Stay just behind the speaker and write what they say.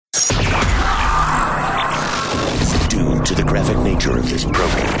to the graphic nature of this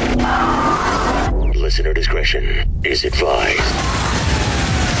program. Listener discretion is advised.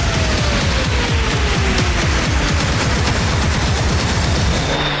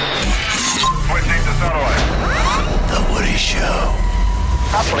 Switching to satellite. The Woody Show.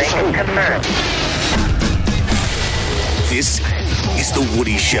 Uplink confirmed. This is The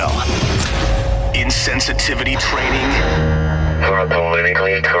Woody Show. Insensitivity training For a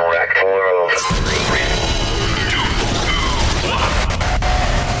politically correct world.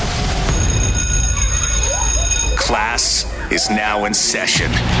 Class is now in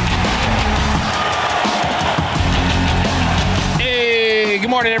session. Hey, good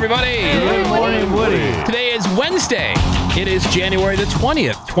morning, everybody. Good morning, Woody. Today is Wednesday. It is January the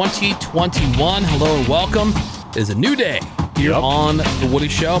 20th, 2021. Hello and welcome. It is a new day here on The Woody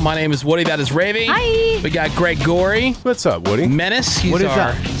Show. My name is Woody. That is Ravy. Hi. We got Greg Gorey. What's up, Woody? Menace. He's What is our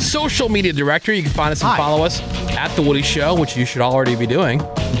up? social media director. You can find us and follow us at The Woody Show, which you should already be doing.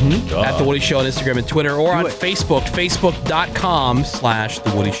 At The Woody Show on Instagram and Twitter, or on Facebook,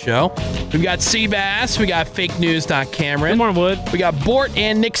 facebook.com/The Woody Show. We've got Seabass. We got Fake News.Cameron. Good morning, Wood. We got Bort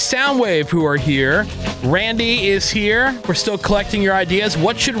and Nick Soundwave who are here. Randy is here. We're still collecting your ideas.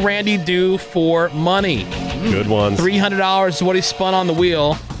 What should Randy do for money? Good ones. $300 is what he spun on the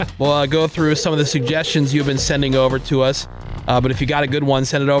wheel. We'll go through some of the suggestions you've been sending over to us. But if you got a good one,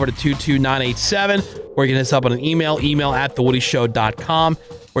 send it over to 22987, or you can hit us up on an email at thewoodyshow.com,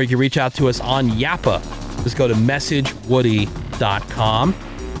 or you can reach out to us on Yappa. Just go to messagewoody.com.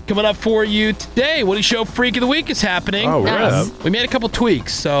 Coming up for you today, Woody Show Freak of the Week is happening. Oh, Nice. yeah. We made a couple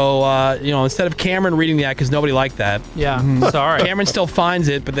tweaks. So, instead of Cameron reading that, because nobody liked that, Yeah, sorry. Cameron still finds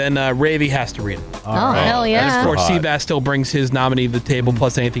it, but then Ravy has to read it. Oh, hell And yeah. of course, Hot. Seabass still brings his nominee to the table,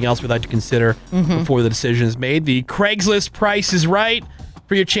 plus anything else we'd like to consider before the decision is made. The Craigslist price is right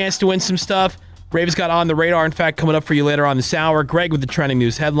for your chance to win some stuff. Ravy's got On the Radar, in fact, coming up for you later on this hour. Greg with the trending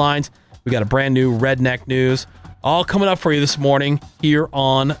news headlines. We got a brand new Redneck news. All coming up for you this morning here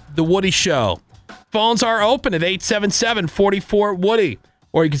on The Woody Show. Phones are open at 877-44-WOODY.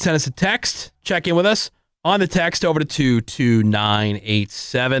 Or you can send us a text. Check in with us on the text over to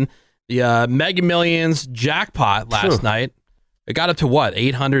 22987. The Mega Millions jackpot last night. It got up to what?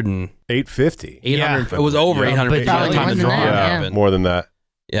 800 and 850. 800. It was over 850 by the probably time the more than draw that, yeah. happened. More than that.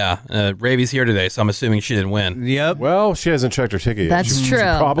 Yeah. Ravy's here today, so I'm assuming she didn't win. Yep. Well, she hasn't checked her ticket yet. That's She true.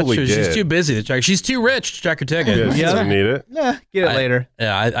 probably That's true. did. She's too busy to check. She's too rich to check her ticket. Yeah, she doesn't need it. Yeah, get it later.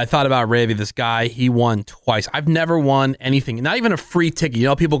 I thought about Ravy. This guy, he won twice. I've never won anything, not even a free ticket. You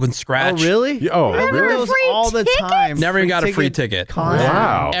know, people can scratch. Oh, really? Yeah, oh, really? Those free all the time. Never even got a free ticket.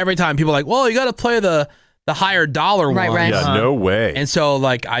 Wow. Every time people are like, well, you got to play the higher dollar Right, ones. right. Yeah, no way. And so,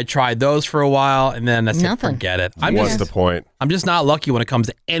 like, I tried those for a while, and then I said, Nothing. forget it. What's the point? I'm just not lucky when it comes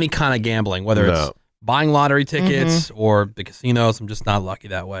to any kind of gambling, whether it's No. buying lottery tickets or the casinos. I'm just not lucky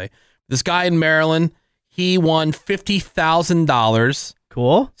that way. This guy in Maryland, he won $50,000,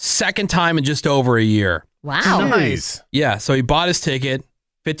 Cool. second time in just over a year. Wow. Nice. Yeah, so he bought his ticket,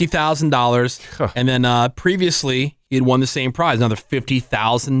 $50,000, and then previously he had won the same prize, another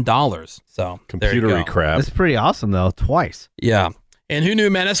 $50,000. So there you Computery go. crap. That's pretty awesome, though. Twice. Yeah, and who knew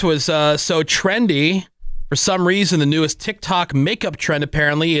Menace was so trendy? For some reason, the newest TikTok makeup trend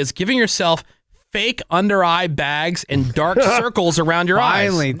apparently is giving yourself fake under-eye bags and dark circles around your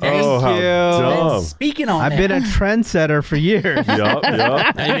Finally. eyes. Thank Oh, how you. dumb. Speaking on I've that, been a trendsetter for years. Yup.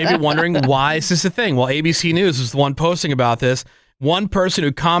 And you may be wondering, why is this a thing? Well, ABC News was the one posting about this. One person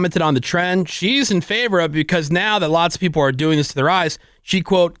who commented on the trend, she's in favor of it because now that lots of people are doing this to their eyes, she,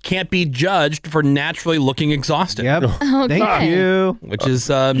 quote, can't be judged for naturally looking exhausted. Yep. Okay. Thank you. Which is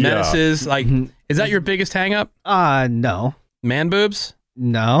Menace's, like, is that your biggest hang-up? No. Man boobs?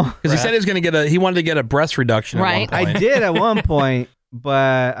 No. Because he said he wanted to get a breast reduction Right. at one I point. did at one point,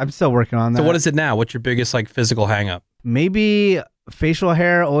 but I'm still working on that. So what is it now? What's your biggest, like, physical hang-up? Maybe facial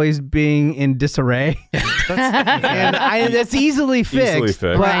hair always being in disarray. And that's easily fixed. fixed.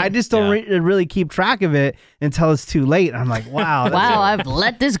 But I just don't Yeah. really keep track of it until it's too late. I'm like, wow. that's Wow, I've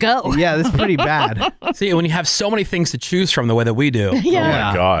let this go. yeah, that's pretty bad. See, when you have so many things to choose from the way that we do, Oh,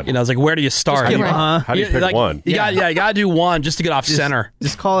 my God. you know, it's like, where do you start? give it- Uh-huh. How do you pick like, one? You gotta do one just to get off center.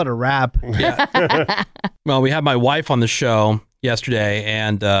 Just call it a wrap. Well, we had my wife on the show yesterday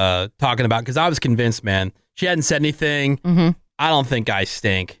and talking about, because I was convinced, man, she hadn't said anything. I don't think I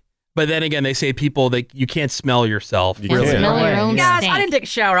stink. But then again, they say people that you can't smell yourself. You Can't can't. smell No your way. own guys, stink. I didn't take a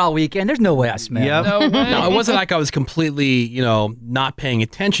shower all weekend. There's no way I smell. Yep. No, it wasn't like I was completely, not paying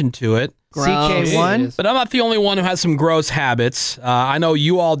attention to it. CK1. But I'm not the only one who has some gross habits. I know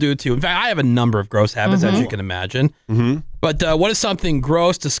you all do too. In fact, I have a number of gross habits, as you can imagine. But what is something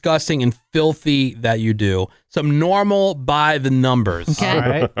gross, disgusting, and filthy that you do? Some normal by the numbers.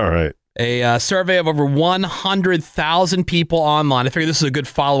 Okay. All right. A survey of over 100,000 people online. I figure this is a good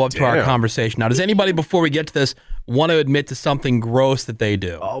follow-up to our Damn. conversation. Now, does anybody, before we get to this, want to admit to something gross that they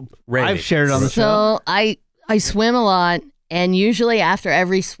do? Ravy. I've shared it on the show. So I swim a lot, and usually after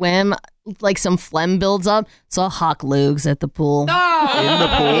every swim, like some phlegm builds up. So I'll hawk lugs at the pool. In the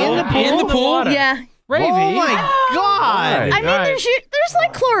pool? In the pool? Yeah. Oh my God. I mean, there's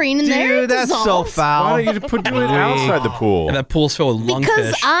like chlorine in there. It Dude, that's so dissolves. foul. Why don't you just do it outside the pool? And that pool's filled with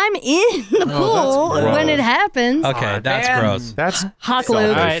Because lungfish. I'm in the pool gross. when it happens. Okay, that's gross. That's Hawk selfish.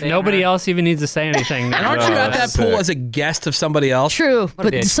 lugs. All right, nobody else even needs to say anything. And aren't you at that that's pool sick. as a guest of somebody else? True,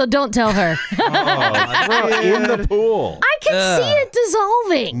 but so don't tell her. In the pool. I can see it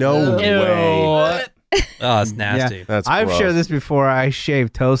dissolving. No way. Oh, it's nasty. That's I've gross. shared this before. I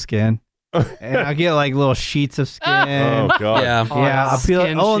shave toe skin. And I get like little sheets of skin. Oh, God. Yeah. Yeah, I feel.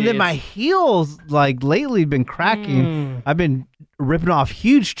 Skin Oh, and then sheets. my heels, like lately, been cracking. I've been ripping off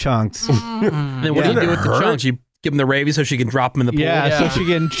huge chunks. And then what do you do with the chunks? You give them the Ravy so she can drop them in the pool? Yeah, so she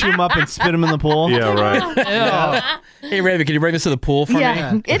can chew them up and spit them in the pool. Yeah, right. Hey, Ravy, can you bring this to the pool for me?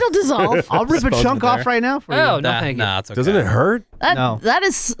 Yeah, it'll dissolve. I'll rip a Dispose chunk of it off there. right now for you. Oh, no, thank you. Nah, it's okay. Doesn't it hurt? No. That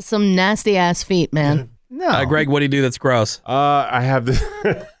is some nasty ass feet, man. No. Greg, what do you do that's gross? I have this.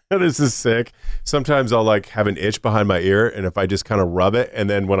 This is sick. Sometimes I'll like have an itch behind my ear, and if I just kind of rub it, and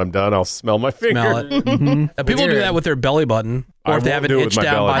then when I'm done, I'll smell my finger. Smell it. People do that with their belly button, or I if they have won't an do it itch with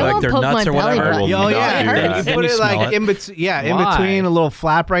my down belly by button. like their I won't nuts or poke my belly whatever. button. will Oh not yeah, do and that. you And put you it smell like it. in between. Yeah, in Why? between a little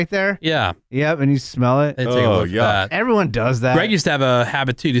flap right there. Yeah. Yep, and you smell it. They take a Oh, look at yeah. that. Everyone does that. Greg used to have a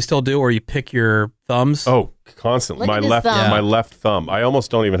habit too. Do you still do, where you pick your thumbs? Oh, constantly. Look My at his left, thumb. my left thumb. I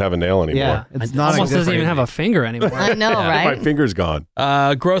almost don't even have a nail anymore. yeah, it's not Almost doesn't even existent. have a finger anymore. I know, My right? finger's gone.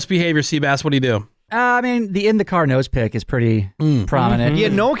 Gross behavior, Seabass. What do you do? I mean, the in the car nose pick is pretty prominent. Yeah,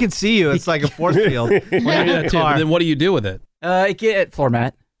 no one can see you. It's like a force field. Well, you do that too, but then what do you do with it? Get floor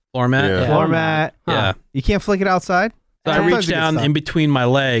mat. Floor mat? Yeah. Floor mat. Yeah. You can't flick it outside. So I Sometimes reach you get down stuck. in between my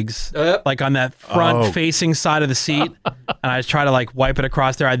legs, like on that front-facing side of the seat, and I try to like wipe it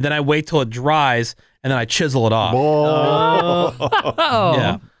across there. Then I wait till it dries, and then I chisel it off. Oh.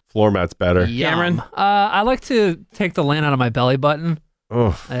 Yeah. Floor mat's better. Cameron? I like to take the lint out of my belly button.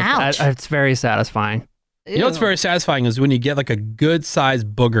 Oh, Ouch. It's very satisfying. You know what's very satisfying is when you get like a good-sized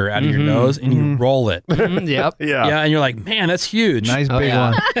booger out of your nose and you roll it. Yep. yeah. Yeah, and you're like, man, that's huge. Nice Oh, big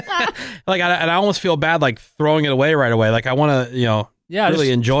yeah. one. Like, and I almost feel bad like throwing it away right away. Like, I want to, Yeah. really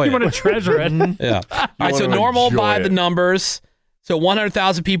just- enjoy You it. want to treasure it. Yeah. All right, so wanna normal enjoy by it. the numbers. So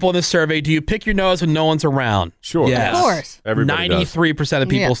 100,000 people in this survey. Do you pick your nose when no one's around? Sure. Yes. Of course. Everybody does. 93% of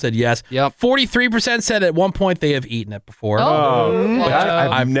people Yeah. said yes. Yep. 43% said at one point they have eaten it before. Oh,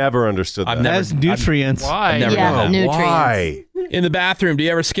 I've never understood that. I've never- That's nutrients. Why? never Yeah, done that. nutrients. Why? In the bathroom, do you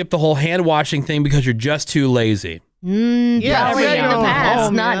ever skip the whole hand washing thing because you're just too lazy? Definitely every in the day. past,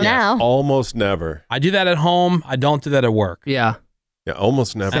 Home, not yeah. now. Almost never. I do that at home. I don't do that at work. Yeah. Yeah,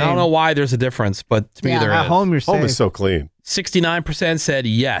 almost never. And I don't know why there's a difference, but to me Yeah. there At is. home, you're safe. Home is so clean. 69% said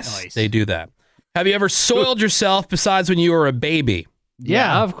yes, they do that. Have you ever soiled yourself besides when you were a baby?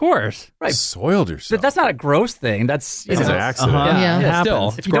 Yeah. Of course. Right. Soiled yourself. But that's not a gross thing. That's It's an accident. Yeah. It happens. Still,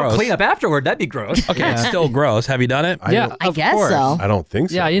 If it's you don't gross. clean up afterward, that'd be gross. Okay, it's still gross. Have you done it? Yeah. I of guess course. so. I don't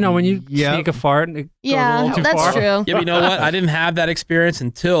think so. Yeah, when you Yeah. sneak a fart and it goes a Yeah, little too that's far. true. Yeah, but you know what? I didn't have that experience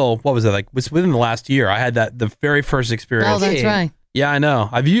until, what was it, like, it was within the last year. I had the very first experience. Oh, that's right. Yeah, I know.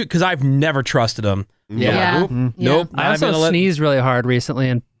 because I've never trusted them. Yeah. Nope. Yeah. Nope. I not also even gonna let- sneezed really hard recently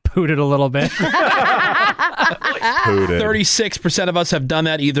and pooted a little bit. Pooted. 36% of us have done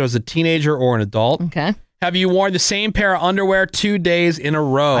that either as a teenager or an adult. Okay. Have you worn the same pair of underwear 2 days in a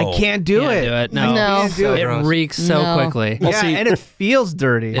row? I can't do Can't it. do it. No. No. Can't do It it. reeks so No. quickly. Well, Yeah, see- and it feels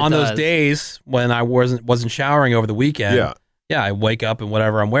dirty. On those does. days when I wasn't showering over the weekend. Yeah. Yeah, I wake up and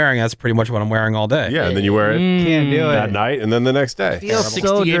whatever I'm wearing, that's pretty much what I'm wearing all day. Yeah, and then you wear it Can't do that it. night and then the next day. Feels so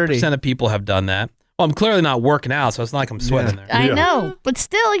 68% dirty. of people have done that. Well, I'm clearly not working out, so it's not like I'm sweating there. I Yeah. know, but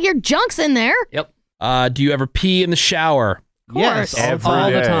still, your junk's in there. Do you ever pee in the shower? Yes. Every All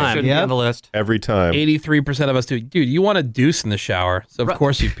the day. time. Shouldn't be Yep. on the list. Every time. 83% of us do. Dude, you want a deuce in the shower, so of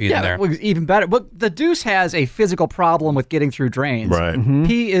course you pee in there. well, even better. Well, the deuce has a physical problem with getting through drains. Right.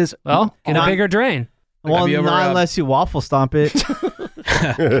 Pee is Well, get a bigger drain. Well, Have you ever, not unless you waffle stomp it.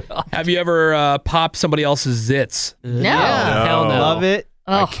 Have you ever popped somebody else's zits? No. Hell no. Love it.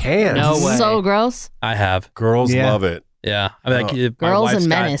 Oh, Can't. No way. so gross. I have. Girls Yeah. love it. Yeah. I mean, like, if my Girls wife's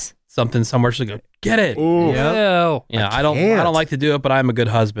and got menace. something somewhere, she'll go, Get it. Ooh. Ew. Yeah, I don't like to do it, but I'm a good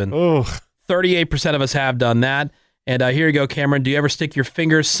husband. Ugh. 38% of us have done that. And here you go, Cameron. Do you ever stick your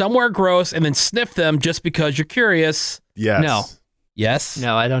fingers somewhere gross and then sniff them just because you're curious? Yes. No. Yes.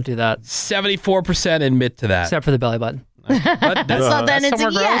 No, I don't do that. 74% admit to that. Except for the belly button. But So then it's a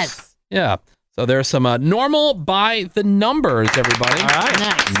somewhere gross? yes. Yeah. So there's some normal by the numbers, everybody. All right.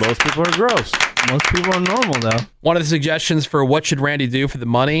 Nice. Most people are gross. Most people are normal, though. One of the suggestions for what should Randy do for the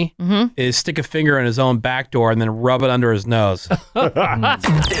money is stick a finger in his own back door and then rub it under his nose.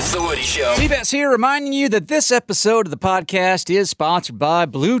 It's the Woody Show. Seabass here, reminding you that this episode of the podcast is sponsored by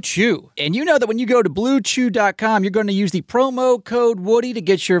Blue Chew. And you know that when you go to BlueChew.com, you're going to use the promo code Woody to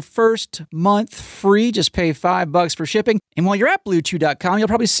get your first month free. Just pay $5 for shipping. And while you're at BlueChew.com, you'll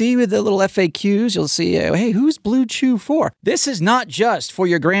probably see with the little FAQs, you'll see, hey, who's Blue Chew for? This is not just for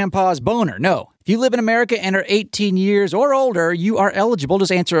your grandpa's boner. No. If you live in America and are 18 years or older, you are eligible.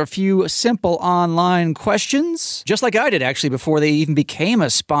 Just answer a few simple online questions, just like I did actually before they even became a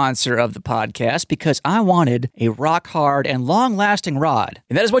sponsor of the podcast, because I wanted a rock-hard and long-lasting rod.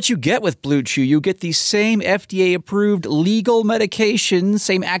 And that is what you get with Blue Chew. You get the same FDA-approved legal medications,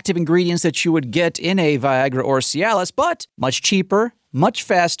 same active ingredients that you would get in a Viagra or Cialis, but much cheaper, much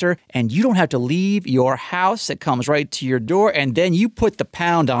faster, and you don't have to leave your house. It comes right to your door, and then you put the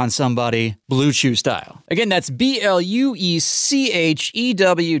pound on somebody, Blue Chew style. Again, that's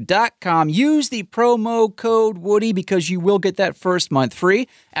BLUECHEW.com. Use the promo code Woody because you will get that first month free.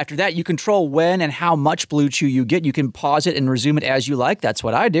 After that, you control when and how much Blue Chew you get. You can pause it and resume it as you like. That's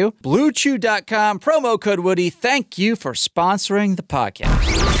what I do. BlueChew.com, promo code Woody. Thank you for sponsoring the podcast.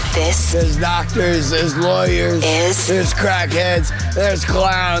 This There's doctors, there's lawyers, there's crackheads, there's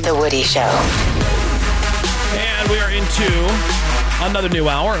clowns. The Woody Show. And we are into another new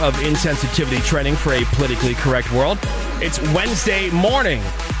hour of insensitivity training for a politically correct world. It's Wednesday morning.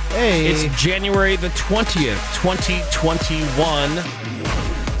 Hey. It's January the 20th, 2021.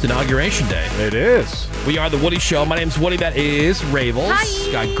 It's Inauguration Day. It is. We are the Woody Show. My name's Woody. That is Ravels.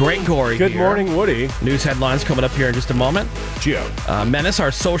 Hi. Got Gregory Good here. morning, Woody. News headlines coming up here in just a moment. Joe. Menace,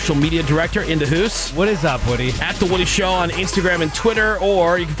 our social media director, into Hoos. What is up, Woody? At The Woody Show on Instagram and Twitter,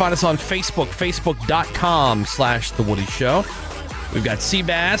 or you can find us on Facebook, facebook.com/The Woody Show. We've got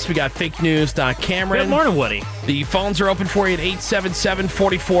Seabass. We got fake news. Cameron. Good morning, Woody. The phones are open for you at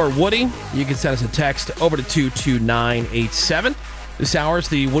 877-44-WOODY. You can send us a text over to 22987. This hour is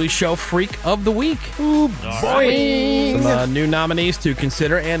the Woody Show Freak of the Week. Ooh, boy. Some new nominees to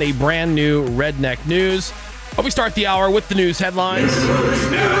consider and a brand new Redneck News. But we start the hour with the news headlines.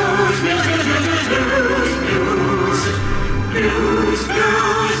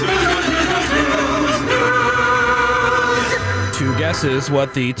 Two guesses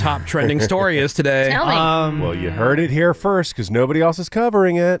what the top trending story is today. Tell me. Well, you heard it here first because nobody else is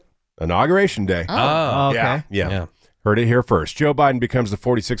covering it. Inauguration Day. Oh, okay. Yeah. Heard it here first. Joe Biden becomes the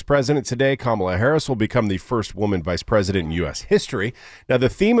 46th president today. Kamala Harris will become the first woman vice president in U.S. history. Now, the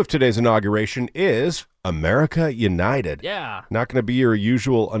theme of today's inauguration is America United. Yeah. Not going to be your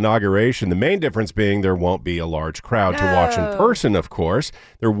usual inauguration. The main difference being there won't be a large crowd to watch in person, of course.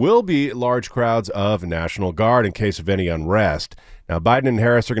 There will be large crowds of National Guard in case of any unrest. Now, Biden and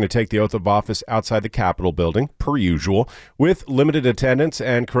Harris are going to take the oath of office outside the Capitol building, per usual, with limited attendance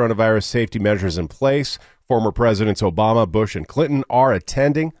and coronavirus safety measures in place. Former Presidents Obama, Bush, and Clinton are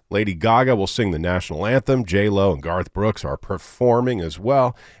attending. Lady Gaga will sing the national anthem. J-Lo and Garth Brooks are performing as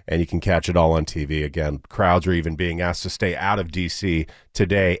well. And you can catch it all on TV. Again, crowds are even being asked to stay out of D.C.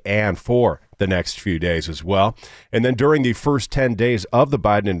 today and for the next few days as well. And then during the first 10 days of the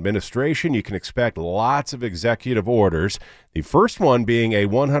Biden administration, you can expect lots of executive orders. The first one being a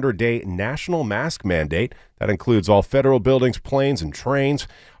 100-day national mask mandate. That includes all federal buildings, planes, and trains.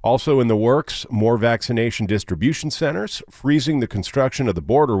 Also in the works, more vaccination distribution centers, freezing the construction of the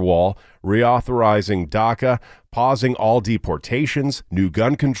border wall, reauthorizing DACA, pausing all deportations, new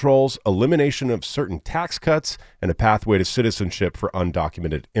gun controls, elimination of certain tax cuts, and a pathway to citizenship for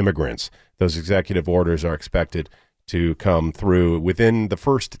undocumented immigrants. Those executive orders are expected to come through within the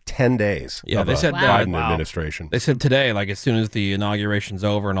first 10 days of they said Biden administration. They said today, like as soon as the inauguration's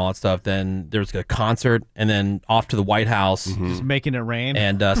over and all that stuff, then there's a concert and then off to the White House. Just making it rain.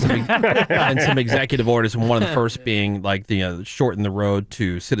 And some executive orders, and one of the first being like the shorten the road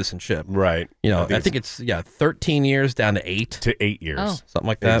to citizenship. Right. I think it's 13 years down to 8. To 8 years. Oh. Something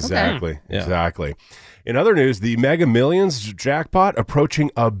like that. Exactly. Okay. Yeah. Exactly. In other news, the Mega Millions jackpot approaching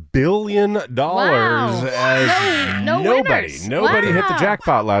 $1 billion Wow. as No nobody winners. hit the Wow.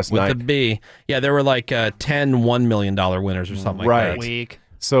 jackpot last With night. the B. Yeah, there were like 10 $1 million winners or something like Right. that. Week.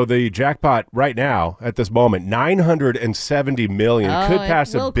 So the jackpot right now, at this moment, $970 million. Oh, Could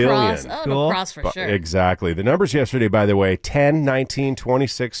pass $1 billion. Cross. Oh, it'll cross for sure. Exactly. The numbers yesterday, by the way, 10, 19,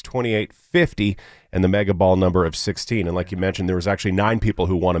 26, 28, 50, and the mega ball number of 16. And like you mentioned, there was actually 9 people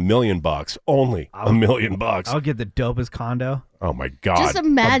who won $1 million. Only $1 million. I'll get the dopest condo. Oh my God. Just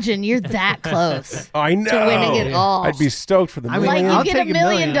imagine you're that close I know. to winning it all. I'd be stoked for the million. Like you get $1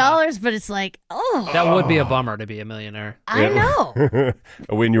 million, but it's like, oh. That would be a bummer to be a millionaire. I know.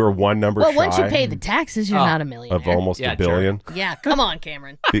 When you were one number Well, shy once you pay the taxes, you're not a millionaire. of almost $1 billion. Yeah, come on,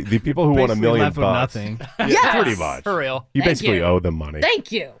 Cameron. The people who won $1 million left with nothing. Yes. pretty much. For real. You Thank basically you. owe them money.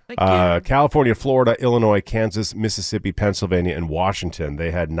 Thank you. California, Florida, Illinois, Kansas, Mississippi, Pennsylvania, and Washington.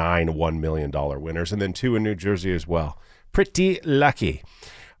 They had 9 $1 million winners, and then 2 in New Jersey as well. Pretty lucky.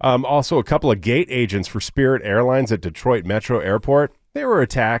 Also, a couple of gate agents for Spirit Airlines at Detroit Metro Airport. They were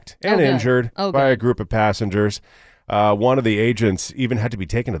attacked and injured by a group of passengers. One of the agents even had to be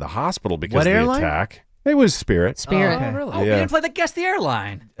taken to the hospital because of the attack. It was Spirit. Spirit. Oh, really? Yeah. Oh, you didn't play the Guess the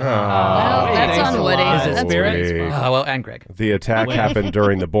Airline. That's on Woody. Is it That's Spirit? Sweet. Well, and Greg. The attack happened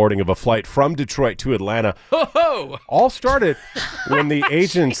during the boarding of a flight from Detroit to Atlanta. Ho-ho! All started when the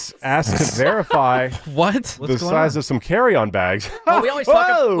agents asked to verify the size of some carry-on bags. Well, we always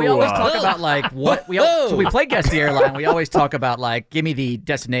talk about like what so we play Guess the Airline. We always talk about like give me the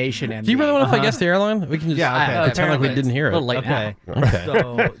destination and. Do you really want to play Guess the Airline? We can just pretend like we didn't hear it. A little late Okay. Okay.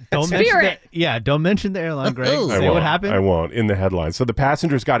 So don't Spirit. don't mention the airline, Greg. Say what happened. I won't. In the headline. So the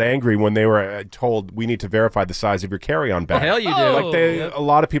passengers got angry when they were told, we need to verify the size of your carry-on bag. Hell, you do. Like a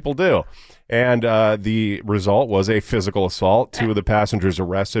lot of people do. And the result was a physical assault. 2 of the passengers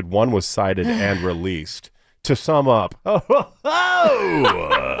arrested. 1 was cited and released. To sum up. All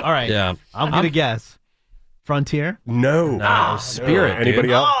right. Yeah. I'm going to guess. Frontier? No. Spirit. Anybody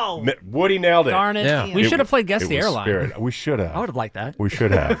dude. else? Oh. Woody nailed it. Darn it. Yeah. We should have played Guess It the was Airline. Spirit. We should have. I would have liked that. We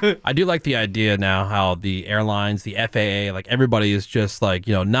should have. I do like the idea now how the airlines, the FAA, like everybody is just like,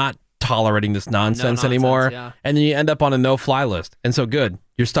 not tolerating this nonsense anymore. Yeah. And then you end up on a no-fly list. And so good.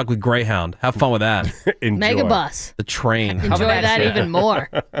 You're stuck with Greyhound. Have fun with that. Enjoy. Megabus. The train. Enjoy that even more.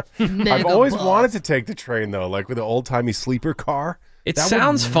 I've always wanted to take the train, though, like with an old-timey sleeper car. It That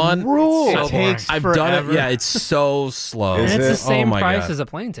sounds would fun. rule. It takes I've done it. forever. Yeah, it's so slow. Is And it's it? the same Oh my price God. as a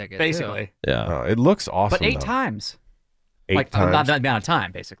plane ticket. Basically. Yeah. It looks awesome, But 8 though. times. 8 Like times? not that amount of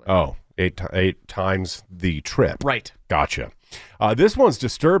time, basically. Oh, 8 times the trip. Right. Gotcha. This one's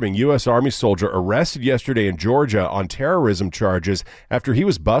disturbing. U.S. Army soldier arrested yesterday in Georgia on terrorism charges after he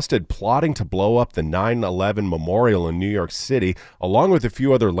was busted plotting to blow up the 9/11 memorial in New York City, along with a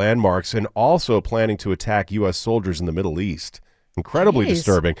few other landmarks, and also planning to attack U.S. soldiers in the Middle East. Incredibly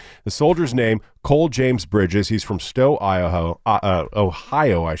disturbing. The soldier's name, Cole James Bridges. He's from Stowe,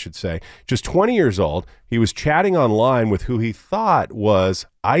 Ohio, I should say. Just 20 years old. He was chatting online with who he thought was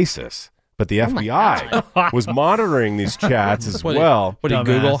ISIS. But the FBI was monitoring these chats as well. What do you Dumbass.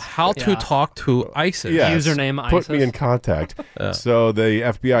 Google? How to talk to ISIS. Yes. Username Put me ISIS. in contact. So the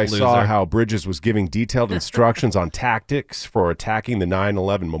FBI saw Loser. how Bridges was giving detailed instructions on tactics for attacking the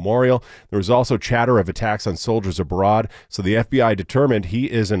 9/11 memorial. There was also chatter of attacks on soldiers abroad. So the FBI determined he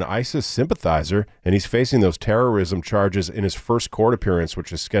is an ISIS sympathizer, and he's facing those terrorism charges in his first court appearance,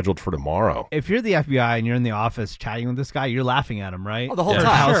 which is scheduled for tomorrow. If you're the FBI and you're in the office chatting with this guy, you're laughing at him, right? Oh, the whole For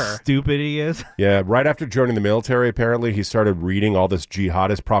time. How Sure. stupid he is. Yeah, right after joining the military, apparently, he started reading all this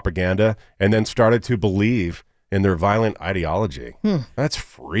jihadist propaganda and then started to believe in their violent ideology. That's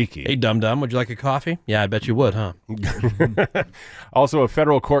freaky. Hey, dum-dum, would you like a coffee? Yeah, I bet you would, huh? Also, a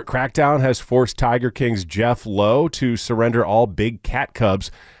federal court crackdown has forced Tiger King's Jeff Lowe to surrender all big cat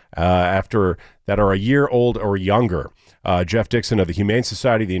cubs after that are a year old or younger. Jeff Dixon of the Humane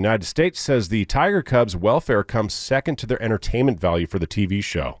Society of the United States says the tiger cubs' welfare comes second to their entertainment value for the TV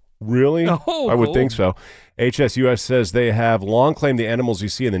show. Really? Oh, I would cool. think so. HSUS says they have long claimed the animals you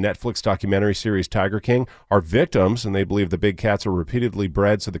see in the Netflix documentary series Tiger King are victims, and they believe the big cats are repeatedly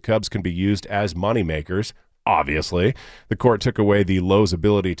bred so the cubs can be used as moneymakers. Obviously, the court took away the Lowe's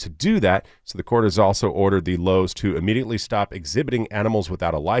ability to do that, so the court has also ordered the Lowe's to immediately stop exhibiting animals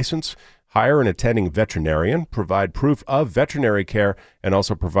without a license, hire an attending veterinarian, provide proof of veterinary care, and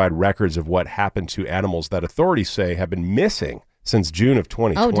also provide records of what happened to animals that authorities say have been missing since June of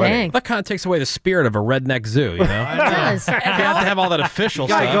 2020. Oh, dang. That kind of takes away the spirit of a redneck zoo, you know? It does. You have to have all that official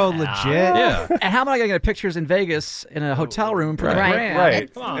Gotta stuff. go legit. Yeah. And how am I going to get pictures in Vegas in a hotel room for Right. a grand? Right.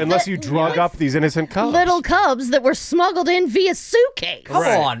 Unless you drug up these innocent cubs. Little cubs that were smuggled in via suitcase. Come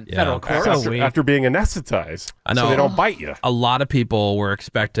on, Yeah. federal court. So weak. after being anesthetized. I know. So they don't bite you. A lot of people were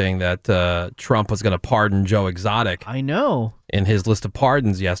expecting that Trump was going to pardon Joe Exotic. I know. in his list of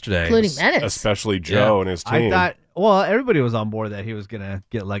pardons yesterday. Including Menace. Especially Joe and his team. I thought, well, everybody was on board that he was going to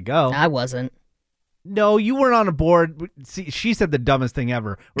get let go. I wasn't. No, you weren't on a board. See, she said the dumbest thing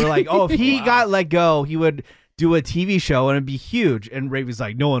ever. We're like, oh, if he got let go, he would do a TV show and it'd be huge. And Ravi's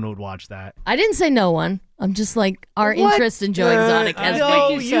like, no one would watch that. I didn't say no one. I'm just like, our interest in Joe Exotic has No,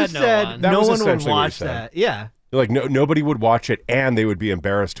 been. you said That no was one would essentially what you watch said. that. Yeah. Like nobody would watch it, and they would be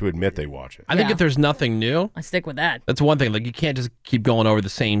embarrassed to admit they watch it. I think if there's nothing new, I stick with that. that's one thing. Like, you can't just keep going over the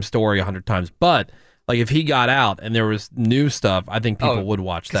same story 100 times. But like, if he got out and there was new stuff, I think people would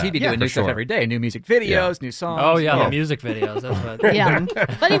watch that. Because he'd be doing new stuff every day. New music videos, new songs. Oh, yeah, the music videos. That's what. Yeah,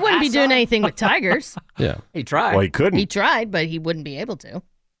 but he wouldn't be doing anything with tigers. Yeah. He tried. Well, he couldn't. He tried, but he wouldn't be able to.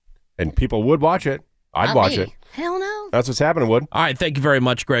 And people would watch it. I'd Not watch me. it. Hell no. That's what's happening, Wood. All right. Thank you very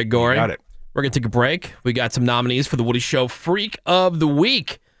much, Greg Gorey. Got it. We're going to take a break. We got some nominees for the Woody Show Freak of the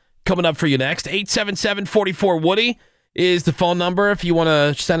Week coming up for you next. 877-44-WOODY is the phone number. If you want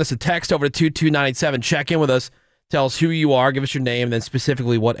to send us a text over to 22987, check in with us. Tell us who you are. Give us your name, and then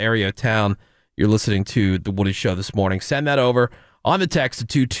specifically what area of town you're listening to the Woody Show this morning. Send that over on the text to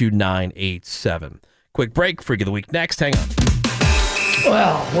 22987. Quick break. Freak of the Week next. Hang on.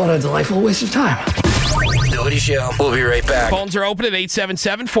 Well, what a delightful waste of time. The Woody Show. We'll be right back. Phones are open at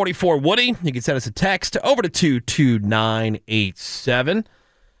 877-44-WOODY. You can send us a text over to 22987.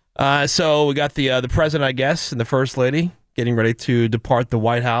 So we got the president, I guess, and the first lady getting ready to depart the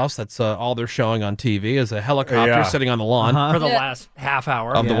White House. That's all they're showing on TV is a helicopter sitting on the lawn For the last half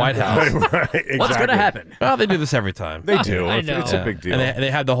hour. of the White House. Right, exactly. What's going to happen? Well, they do this every time. They do. I know. It's a big deal. And they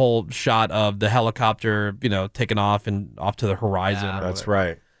had the whole shot of the helicopter, taking off and off to the horizon. or That's whatever.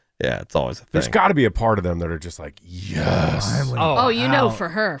 right. Yeah, it's always a thing. There's got to be a part of them that are just like, yes. Oh, you know, for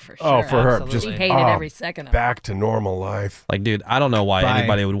her, for sure. Oh, for her. Absolutely. Just She hated every second of it. back to normal life. Like, dude, I don't know why Bye.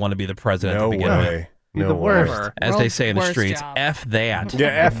 anybody would want to be the president No to begin with. way. You're No the way. worst. As they say in the Worst streets, job. F that. Yeah,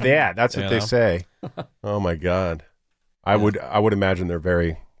 F that. That's what You they know? say. Oh my God. I would imagine they're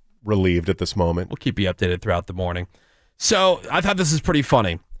very relieved at this moment. We'll keep you updated throughout the morning. So I thought this is pretty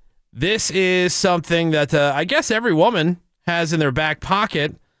funny. This is something that I guess every woman has in their back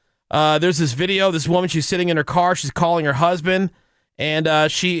pocket. There's this video. This woman, she's sitting in her car. She's calling her husband, and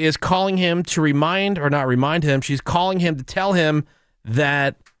she is calling him to not remind him. She's calling him to tell him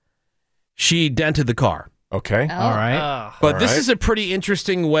that she dented the car. Okay. Oh. All right. But All this right. is a pretty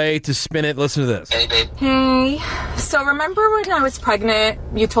interesting way to spin it. Listen to this. Hey, so remember when I was pregnant,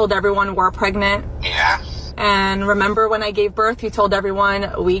 you told everyone we're pregnant? Yeah. And remember when I gave birth, you told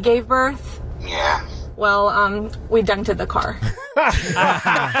everyone we gave birth? Yeah. Well, we dented the car.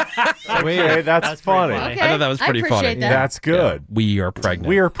 Okay, that's funny. Okay. I thought that was pretty appreciate funny. that. That's good. We are pregnant.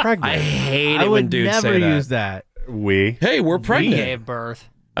 We are pregnant. I hate I it when would dudes never say that. use that. We. Hey, we're We pregnant. gave birth.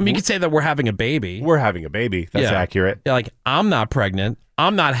 I mean, you could say that we're having a baby. We're having a baby. That's Yeah. accurate. Yeah, like, I'm not pregnant.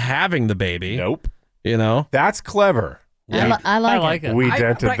 I'm not having the baby. Nope. You know? That's clever. I like it. We I-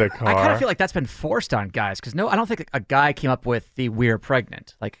 dented but the I car. kind of feel like that's been forced on guys because I don't think a guy came up with the "we're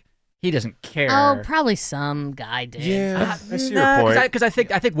pregnant." Like he doesn't care. Oh, probably some guy did. yeah, I see your point. Because I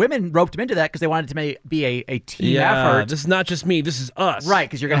think women roped him into that because they wanted it to be a team Yeah, effort. this is not just me. This is us. Right,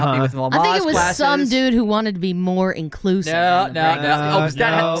 because you're gonna help me with the Lamaze I think it was classes. some dude who wanted to be more inclusive. No, in the no, pregnancy. no. Oh, does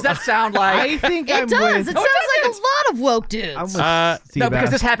no. that sound like? I think It I'm does. with. It sounds like a lot of woke dudes. I'm with Uh, Steve No, because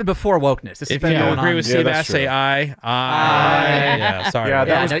Ash. this happened before wokeness. This has If been you going agree on. with Yeah, Steve that's Ash, say true. I. Yeah, sorry. Yeah,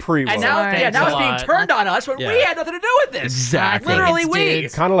 that was no, pre-woke. And now, Sorry. yeah, now it's Thanks a being lot. turned on us when Yeah. we had nothing to do with this. Exactly. Literally, It's we.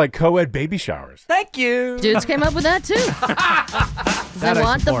 dudes. Kind of like co-ed baby showers. Thank you. Dudes came up with that too. That They I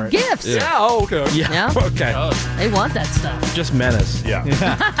want the support. gifts. Yeah, okay. Yeah. Yeah. Okay. They want that stuff. Just menace. Yeah.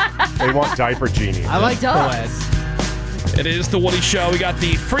 They want diaper genies. I like Dogs. co-ed. It is the Woody Show. We got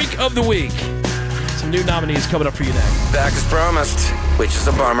the Freak of the Week. Some new nominees coming up for you next. Back as promised, which is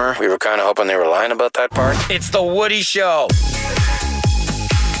a bummer. We were kind of hoping they were lying about that part. It's the Woody Show.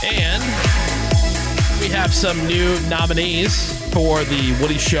 And we have some new nominees for the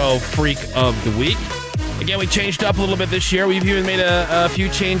Woody Show Freak of the Week. Again, we changed up a little bit this year. We've even made a few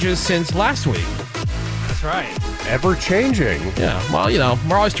changes since last week. That's right. Ever changing. Yeah, well,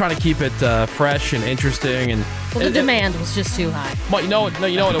 we're always trying to keep it fresh and interesting. And Well, the demand was just too high. well, you know what it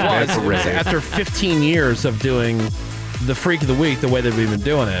was? That's right. After 15 years of doing the Freak of the Week the way that we've been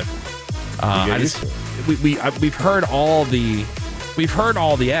doing it, get used to it. we've heard all the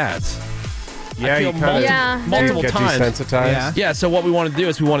ads. Yeah, feel you kind of multiple get times. desensitized. Yeah, so what we wanted to do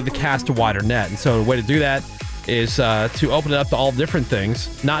is we wanted to cast a wider net. And so the way to do that is to open it up to all different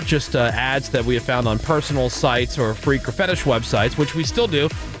things, not just ads that we have found on personal sites or freak or fetish websites, which we still do.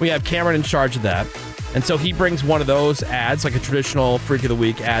 We have Cameron in charge of that. And so he brings one of those ads, like a traditional Freak of the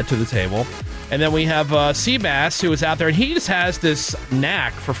Week ad, to the table. And then we have Seabass, who is out there, and he just has this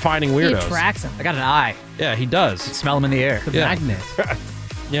knack for finding weirdos. He attracts them. I got an eye. Yeah, he does. Smell them in the air. The magnet.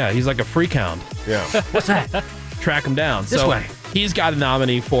 Yeah, he's like a freak hound. Yeah. What's that? Track him down. This way. He's got a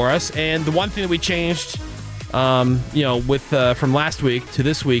nominee for us. And the one thing that we changed, with from last week to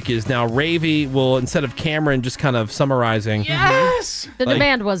this week is now Ravy will, instead of Cameron just kind of summarizing. Yes! The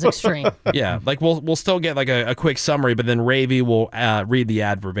demand was extreme. Yeah, like we'll still get like a quick summary, but then Ravy will read the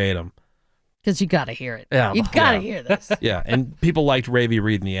ad verbatim. Because you got to hear it. Yeah. You got to hear this. Yeah, and people liked Ravy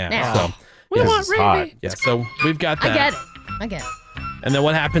reading the ad. Yeah. So We want Ravy. Yeah, so we've got that. I get it. And then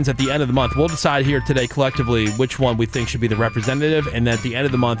what happens at the end of the month? We'll decide here today collectively which one we think should be the representative. And then at the end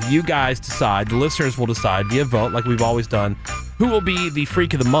of the month, you guys decide, the listeners will decide via vote, like we've always done, who will be the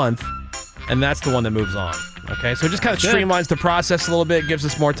Freak of the Month. And that's the one that moves on. Okay, so it just kind of streamlines the process a little bit, gives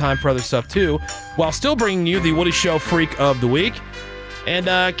us more time for other stuff too, while still bringing you the Woody Show Freak of the Week. And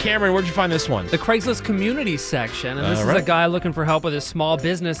Cameron, where'd you find this one? The Craigslist community section. And this is a guy looking for help with his small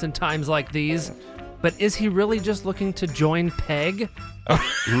business in times like these. But is he really just looking to join Peg? All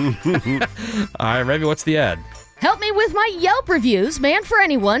right, Ravy, what's the ad? Help me with my Yelp reviews. Man for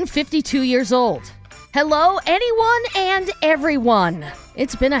anyone, 52 years old. Hello, anyone and everyone.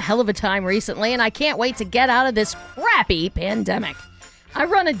 It's been a hell of a time recently, and I can't wait to get out of this crappy pandemic. I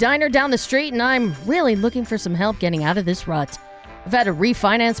run a diner down the street, and I'm really looking for some help getting out of this rut. I've had to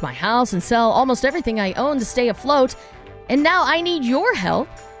refinance my house and sell almost everything I own to stay afloat, and now I need your help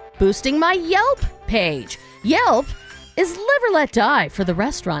boosting my Yelp page. Yelp is live or let die for the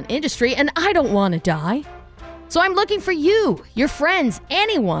restaurant industry, and I don't want to die. So I'm looking for you, your friends,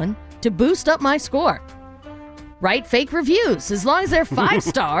 anyone to boost up my score. Write fake reviews as long as they're 5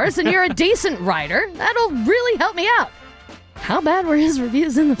 stars and you're a decent writer. That'll really help me out. How bad were his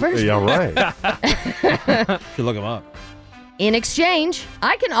reviews in the first place? Yeah, right. Should look him up. In exchange,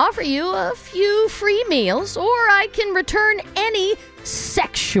 I can offer you a few free meals, or I can return any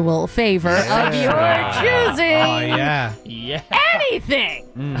sexual favor of your choosing. Oh, yeah. Yeah. Anything.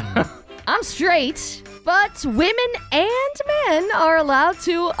 I'm straight, but women and men are allowed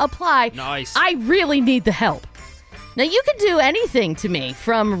to apply. Nice. I really need the help. Now, you can do anything to me,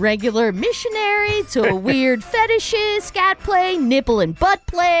 from regular missionary to weird fetishes, scat play, nipple and butt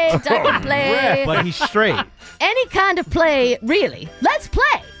play, diamond play. But he's straight. Any kind of play, really. Let's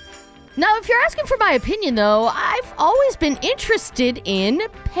play. Now, if you're asking for my opinion, though, I've always been interested in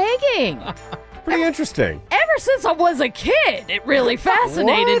pegging. Pretty interesting. Ever since I was a kid, it really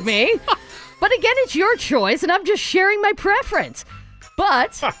fascinated me. But again, it's your choice, and I'm just sharing my preference.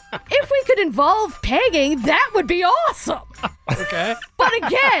 But if we could involve pegging, that would be awesome. Okay. But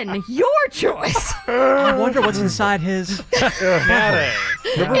again, your choice. I wonder what's inside his.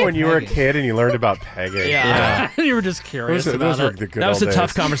 Remember when you were a kid and you learned about pegging? Yeah. You were just curious Those about were it. the good That was old a days.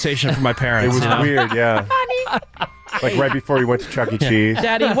 tough conversation for my parents. It was you know? weird, yeah. Like right before you went to Chuck E. Cheese.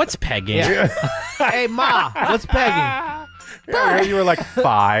 Daddy, what's pegging? Hey, Ma, what's pegging? Yeah, you were like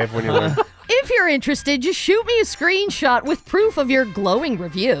 5 when you were. If you're interested, just shoot me a screenshot with proof of your glowing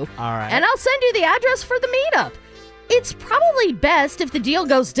review. All right. And I'll send you the address for the meetup. It's probably best if the deal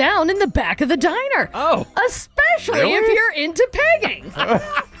goes down in the back of the diner. Oh. Especially if you're into pegging.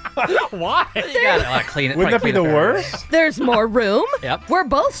 Why? You gotta clean it. Wouldn't that be the worst? There's more room. Yep. We're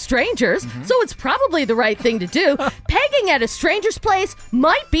both strangers, so it's probably the right thing to do. Pegging at a stranger's place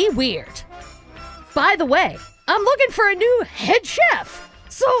might be weird. By the way, I'm looking for a new head chef.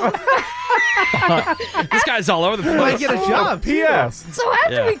 So, This guy's all over the You might place. get a job. P.S. so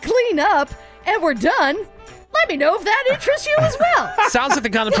after we clean up and we're done, let me know if that interests you as well. Sounds like the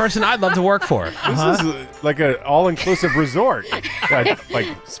kind of person I'd love to work for. This is like an all-inclusive resort. Like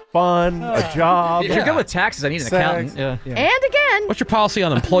it's fun, a job. If you're good with taxes, I need an Sex. accountant. Yeah. And again, What's your policy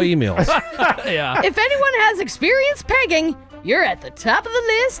on employee meals? Yeah. if anyone has experience pegging, you're at the top of the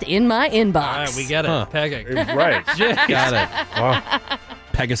list in my inbox. All right, we get it. Huh. Pegging. Right. Got it. Well,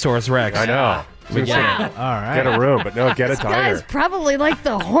 Pegasaurus Rex. I know. We get Wow. it. All right. Get a room, but no, get a This guy's diner. probably like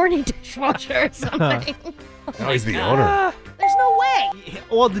the horny dishwasher or something. Now he's the owner. There's no way.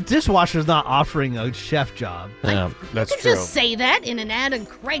 Well, the dishwasher's not offering a chef job. Yeah. That's You true. just say that in an ad on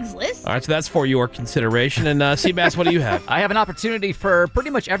Craigslist. All right, so that's for your consideration. And Seabass, what do you have? I have an opportunity for pretty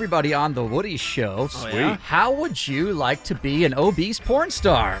much everybody on The Woody Show. Sweet. Yeah? How would you like to be an obese porn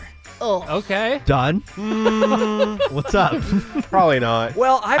star? Oh, Okay. Done. What's up? Probably not.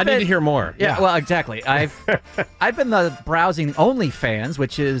 Well, I need to hear more. Yeah, well, exactly. I've been browsing OnlyFans,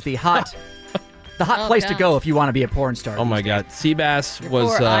 which is the hot the hot place to go if you want to be a porn star. Oh my God, Seabass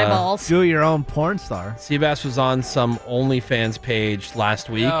was eyeballs. Do your own porn star. Seabass was on some OnlyFans page last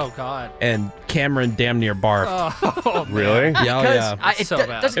week. Oh God. And Cameron damn near barfed. Oh, Really? Yeah, It's so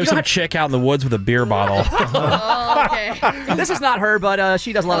bad. It was some chick out in the woods with a beer bottle. Oh, okay. This is not her, but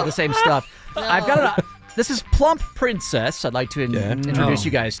she does a lot of the same stuff. I've got it. This is Plump Princess. I'd like to introduce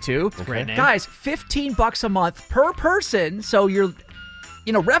you guys to. Great name. Guys, $15 a month per person. So your,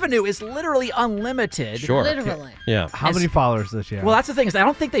 revenue is literally unlimited. Sure. Literally. Yeah. How many followers does she have? Well, that's the thing is I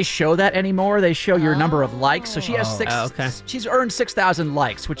don't think they show that anymore. They show your number of likes. So she has she's earned 6,000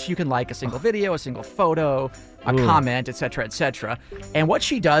 likes, which you can like a single video, a single photo, a comment, etc., etc. And what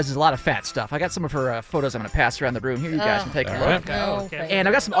she does is a lot of fat stuff. I got some of her photos I'm going to pass around the room. Here, you guys can take a look. Okay. And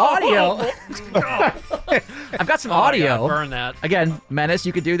I've got some audio. I've got some audio. Burn that. Again, Menace,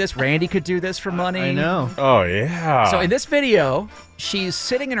 you could do this. Randy could do this for money. I know. Oh, yeah. So in this video, she's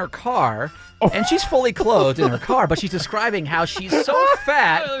sitting in her car, and she's fully clothed in her car, but she's describing how she's so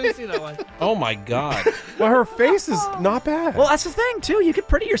fat. Let me see that one. Oh my God. Well, her face is not bad. Well, that's the thing, too. You could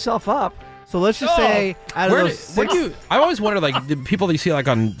pretty yourself up. So let's just say out of Where those do you? I always wonder, like, the people that you see, like,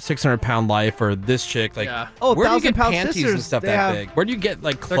 on 600 Pound Life or this chick, like, Oh, where do you get 1,000 Pound panties and Sisters, stuff they that have- big? Where do you get,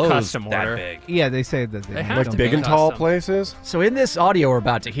 like, They're clothes custom that order. big? Yeah, they say that they have like to big be and tall custom. places? So in this audio we're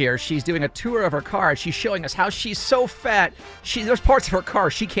about to hear, she's doing a tour of her car, and she's showing us how she's so fat, there's parts of her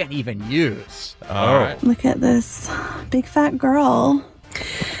car she can't even use. All right. Look at this big fat girl.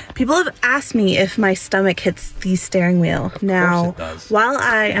 People have asked me if my stomach hits the steering wheel. Now, it does. while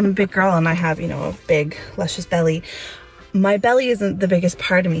I am a big girl and I have, a big, luscious belly, my belly isn't the biggest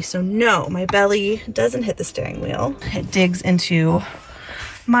part of me. So no, my belly doesn't hit the steering wheel. It digs into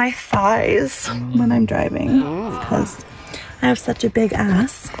my thighs when I'm driving because I have such a big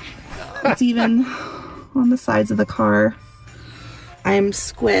ass. It's even on the sides of the car. I'm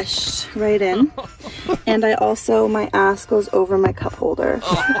squished right in, and my ass goes over my cup holder.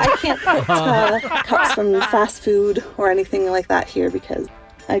 I can't put cups from fast food or anything like that here because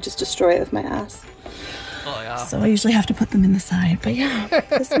I just destroy it with my ass. Oh, yeah. So I usually have to put them in the side. But yeah,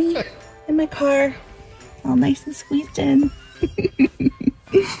 that's me in my car, all nice and squeezed in.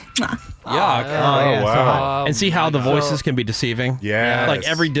 Yuck. yeah, wow. And see how the voices can be deceiving? Yes. Like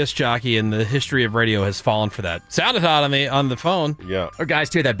every disc jockey in the history of radio has fallen for that. Sounded hot on the phone. Yeah. Or guys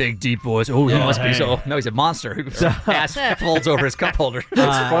too, that big deep voice. Oh, he must be so. No, he's a monster who ass folds over his cup holder. It's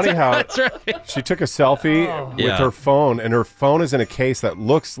funny how That's right. she took a selfie with Yeah. her phone, and her phone is in a case that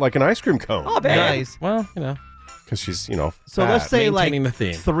looks like an ice cream cone. Oh, man. Nice. Well, Because she's, So fat. let's say Maintaining like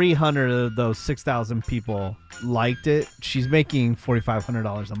the theme. 300 of those 6,000 people liked it. She's making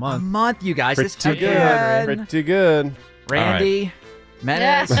 $4,500 a A month. month, you guys. This Pretty again. good. Pretty good. Randy,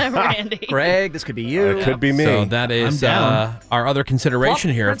 Menace, Randy. Greg, this could be you. It could be me. So that is I'm down. our other consideration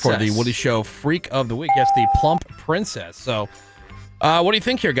Plump here for the Princess. Woody Show Freak of the Week. Yes, the Plump Princess. So what do you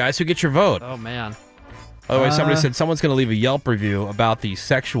think here, guys? Who gets your vote? Oh man. By the way, somebody said someone's going to leave a Yelp review about the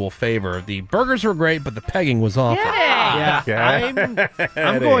sexual favor. The burgers were great, but the pegging was awful. Yeah,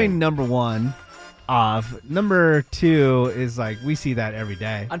 I'm going number one off. Number two is like we see that every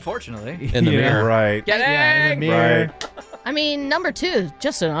day. Unfortunately. In the mirror. Right. Get Yeah, in the mirror. Right. I mean, number two,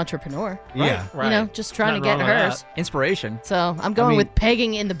 just an entrepreneur. Yeah. Right. Just trying Nothing to get wrong with hers. that. Inspiration. So I'm going mean- with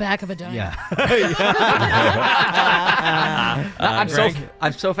pegging in the back of a diner. Yeah.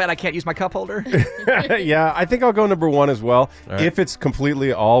 I'm so fat I can't use my cup holder. Yeah, I think I'll go number one as well. right. If it's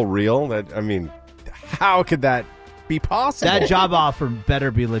completely all real, how could that be possible? That job offer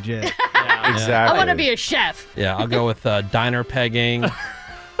better be legit. Exactly. I want to be a chef. Yeah, I'll go with diner pegging.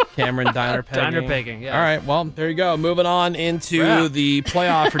 Cameron diner pegging. Diner pegging, yes. All right, well, there you go. Moving on into the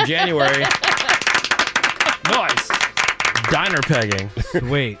playoff for January. Nice. Diner pegging.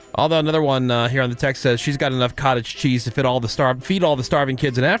 Sweet. Although another one here on the text says she's got enough cottage cheese to feed all the starving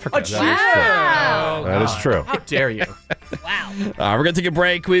kids in Africa. Wow. That is true. How dare you? Wow. We're going to take a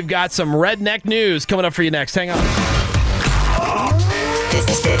break. We've got some redneck news coming up for you next. Hang on. This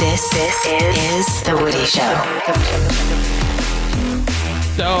is The Woody Show.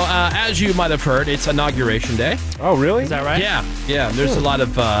 So, as you might have heard, it's Inauguration Day. Oh, really? Is that right? Yeah. There's a lot of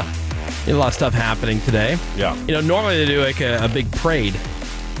stuff happening today. Yeah. Normally they do like a big parade,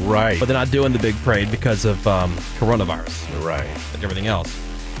 Right. but they're not doing the big parade because of coronavirus, Right. like everything else.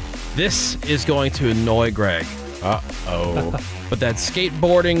 This is going to annoy Greg. Uh-oh. But that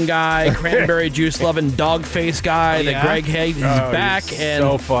skateboarding guy, cranberry juice loving dog face guy that Greg hates, he's back. He's And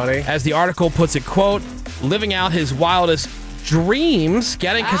so funny. as the article puts it, quote, living out his wildest Dreams.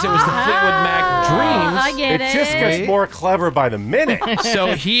 Get it? Because it was the Fleetwood Mac Dreams. I get it. It just gets more clever by the minute.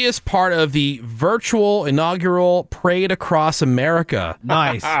 So he is part of the virtual inaugural Parade Across America.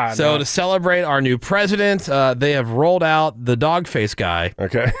 Nice. So to celebrate our new president, they have rolled out the dog face guy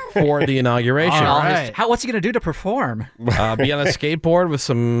for the inauguration. All right. What's he going to do to perform? Be on a skateboard with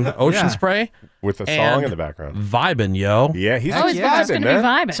some ocean spray. With a song and in the background. Vibing, yo. Yeah, he's just going to be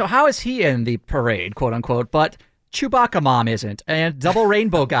vibing. So how is he in the parade, quote unquote, but Chewbacca Mom isn't, and Double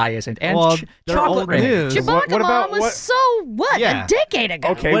Rainbow Guy isn't, and Chocolate Rain. Chewbacca Mom was a decade ago.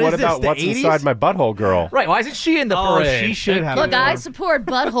 Okay, what about What's Inside My Butthole Girl? Right, why isn't she in the parade? She should have. Look, I support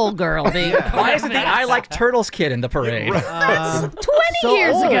Butthole Girl, dude. Why isn't the I Like Turtles kid in the parade? That's 20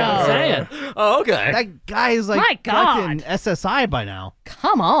 years ago. I'm saying. Oh, okay. That guy is like My God. fucking SSI by now.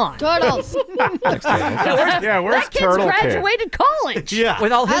 Come on. Turtles. Where's That kid's Turtle graduated college.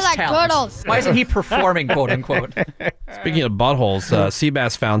 With all his I like talents. turtles. Why isn't he performing, quote unquote? Speaking of buttholes,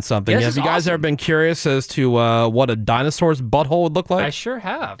 Seabass found something. This Have is you guys awesome. ever been curious as to what a dinosaur's butthole would look like? I sure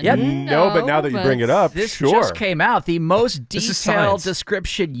have. Yeah. No, but now that you bring it up, This sure. just came out. The most This is detailed science.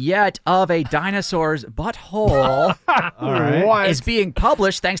 description yet of a dinosaur's butthole All right. What? is being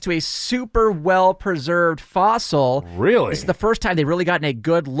published thanks to a super well-preserved fossil. Really? This is the first time they've really gotten a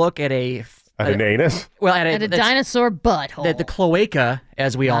good look at An anus? well, At a dinosaur butthole. the cloaca,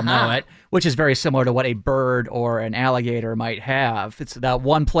 as we all know it, which is very similar to what a bird or an alligator might have. It's that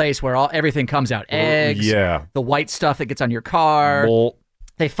one place where everything comes out. Eggs, Yeah. the white stuff that gets on your car. Well,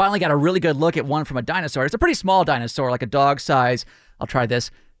 They finally got a really good look at one from a dinosaur. It's a pretty small dinosaur, like a dog size. I'll try this.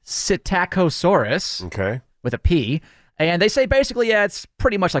 Psittacosaurus Okay. with a P. And they say basically, yeah, it's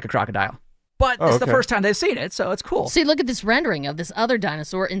pretty much like a crocodile. But this is the okay. first time they've seen it, so it's cool. See, look at this rendering of this other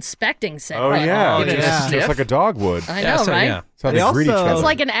dinosaur inspecting said. Oh, yeah. Give it a Just sniff. like a dog would. I know, right? That's how They they greet each also- other. It's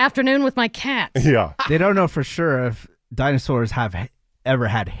like an afternoon with my cat. yeah. They don't know for sure if dinosaurs have ever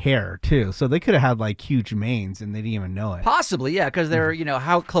had hair too, so they could have had like huge manes and they didn't even know it. Possibly, yeah, because they're,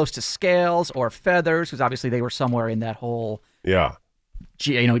 how close to scales or feathers, because obviously they were somewhere in that whole, Yeah.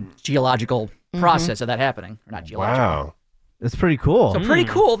 geological process of that happening. Or not geological. Wow. It's pretty cool. So pretty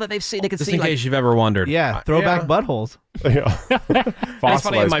cool that they can just see in like, case you've ever wondered. Yeah, throwback buttholes. Yeah. It's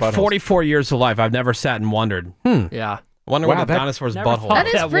funny, in my Fossilized buttholes. 44 years of life, I've never sat and wondered, yeah. I wonder Wow, what a that- dinosaur's never butthole thought That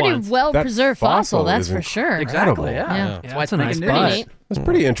is. is pretty once. well preserved That fossil, fossil that's is for sure. Exactly, Incredible. yeah. Yeah. That's why it's That's a making nice news. neat. That's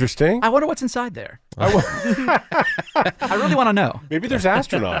pretty interesting. I wonder what's inside there. I really want to know. Maybe there's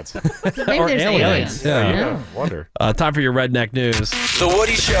astronauts. Maybe there's aliens. Yeah. I wonder. Time for your redneck news. The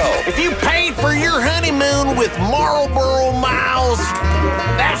Woody Show. If you paid for your honeymoon with Marlboro Miles,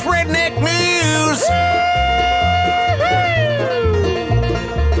 that's Redneck News.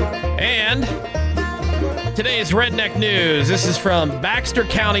 And today's redneck news. This is from Baxter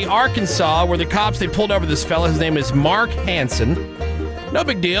County, Arkansas, where the cops, they pulled over this fella. His name is Mark Hansen. No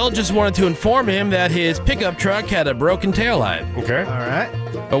big deal. Just wanted to inform him that his pickup truck had a broken taillight. Okay. All right.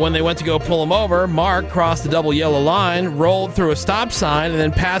 But when they went to go pull him over, Mark crossed the double yellow line, rolled through a stop sign, and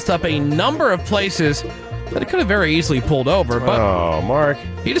then passed up a number of places that he could have very easily pulled over. But Oh, Mark.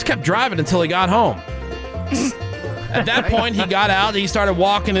 he just kept driving until he got home. At that point, he got out and he started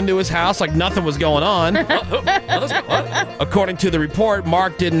walking into his house like nothing was going on. According to the report,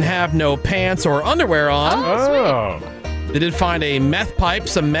 Mark didn't have no pants or underwear on. Oh. They did find a meth pipe,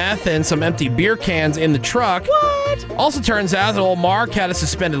 some meth, and some empty beer cans in the truck. What? Also turns out that old Mark had a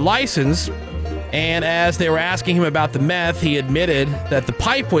suspended license. And as they were asking him about the meth, he admitted that the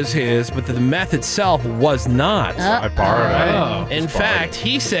pipe was his, but that the meth itself was not. I borrowed it. In fact,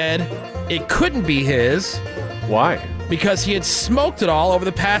 he said it couldn't be his Why? because he had smoked it all over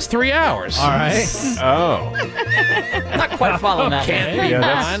the past 3 hours. All right. Oh. Not quite following that. Can't man. be Yeah,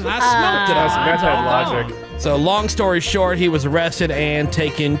 that's- mine. I smoked it That's all. method logic. So long story short, he was arrested and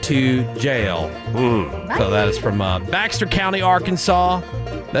taken to jail. So that is from Baxter County, Arkansas.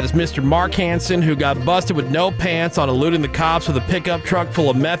 That is Mr. Mark Hansen, who got busted with no pants on eluding the cops with a pickup truck full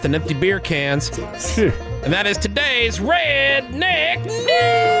of meth and empty beer cans. And that is today's Redneck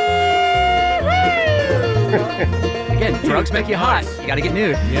News. Again, drugs make you hot. You got to get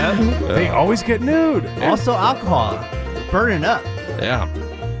nude. Yeah. They always get nude. Also, alcohol, burning up. Yeah.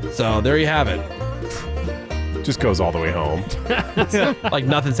 So there you have it. Just goes all the way home. Like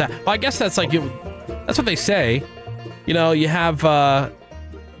nothing's happened. Well, I guess that's like that's what they say. You have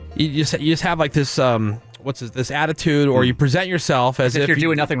you just have like this this attitude, or you present yourself as If you're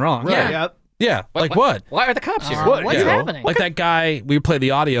doing nothing wrong. Right. Yeah. Yep. Yeah, like what? Why are the cops here? What's You know, happening? Like that guy, we played the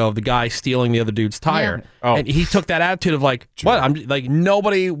audio of the guy stealing the other dude's tire. Yeah. Oh. And he took that attitude of like, what? I'm like,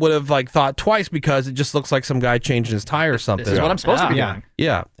 nobody would have like thought twice because it just looks like some guy changing his tire or something. This is what I'm supposed to be Yeah. doing.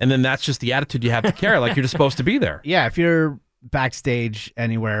 Yeah. And then that's just the attitude you have to carry. Like you're just supposed to be there. Yeah, if you're backstage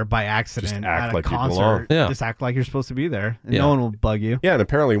anywhere by accident act at a like you concert. belong. Yeah. Just act like you're supposed to be there, and Yeah. no one will bug you. Yeah, and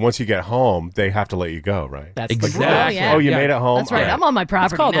apparently once you get home, they have to let you go, right? That's Exactly. Oh, yeah. Oh, you made it home? That's right. All I'm on my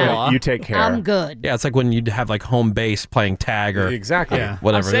property called the now. law. You take care. I'm good. Yeah, it's like when you have like home base playing tag or Exactly. Yeah.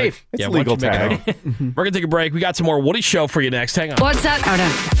 whatever. I'm safe. It's yeah, legal once you make tag. it home. We're gonna take a break. We got some more Woody Show for you next. Hang on. What's up? Oh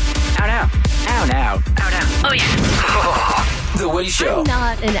no. Oh no. Oh no. Oh no. Oh yeah. The Woody Show. I'm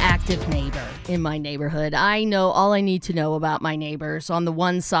not an active neighbor in my neighborhood. I know all I need to know about my neighbors. On the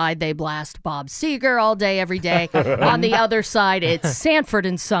one side, they blast Bob Seger all day, every day. On the other side, it's Sanford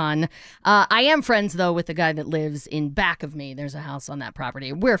and Son. I am friends, though, with the guy that lives in back of me. There's a house on that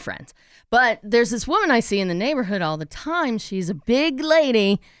property. We're friends. But there's this woman I see in the neighborhood all the time. She's a big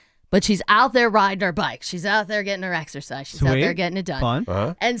lady, but she's out there riding her bike. She's out there getting her exercise. She's out Sweet. there getting it done. Fun.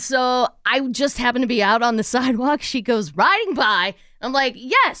 Uh-huh. And so I just happen to be out on the sidewalk. She goes riding by. I'm like,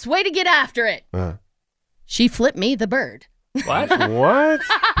 yes, way to get after it. She flipped me the bird. What? What?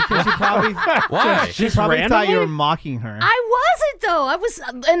 Because she probably Why? she Just probably thought you randomly? were mocking her. I wasn't, though. I was,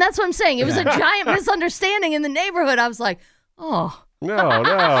 and that's what I'm saying. It was a giant misunderstanding in the neighborhood. I was like, oh. No, no.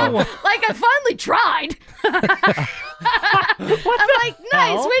 Like, I finally tried. I'm like,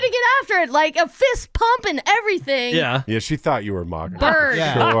 nice, way to get after it. Like, a fist pump and everything. Yeah. Yeah, she thought you were mocking. Bird.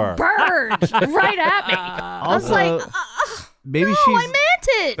 Yeah. Sure. Bird. Right at me. I was Also, like, maybe no, she's I meant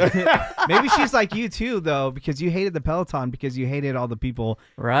it. maybe she's like you too, though, because you hated the Peloton because you hated all the people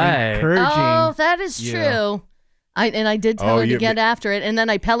Right. encouraging. Oh, that is you. true. I did tell Oh, her to you- get after it, and then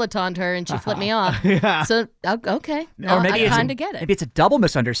I Pelotoned her, and she flipped me off. Yeah. So, okay. No, or maybe I it's kind of get it. Maybe it's a double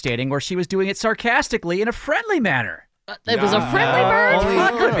misunderstanding where she was doing it sarcastically in a friendly manner. It was a friendly bird? Only-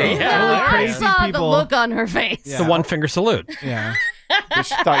 Well, it could be. No, Only I crazy saw the people. look on her face. It's the one finger salute. Yeah.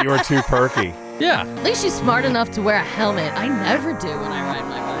 She thought you were too perky. Yeah. At least she's smart enough to wear a helmet. I never do when I ride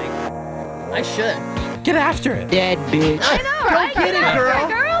my bike. I should. Get after it. Dead bitch. I know, right? Get it,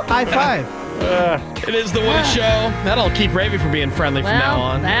 girl. High five. It is the Woody Show. That'll keep Ravy from being friendly from now Well,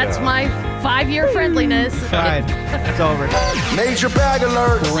 on. that's my 5-year friendliness. Fine. It's over. Major bag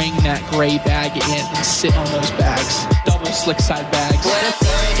alert. Bring that gray bag in and sit on those bags. Double slick side bags.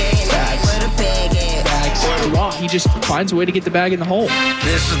 Bags. Wrong. He just finds a way to get the bag in the hole.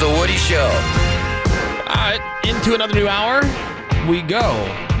 This is the Woody Show. All right, into another new hour we go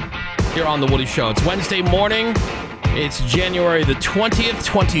here on the Woody Show. It's Wednesday morning. It's January the 20th,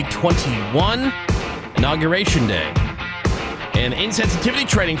 2021, Inauguration Day. And insensitivity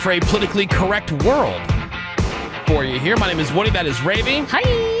training for a politically correct world for you here. My name is Woody. That is Ravy.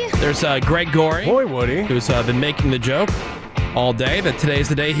 Hi. There's Greg Gorey. Boy, Woody. Who's been making the joke all day that today's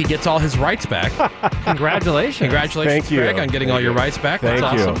the day he gets all his rights back. Congratulations. Congratulations, Thank you. Greg, on getting all your rights back. Thank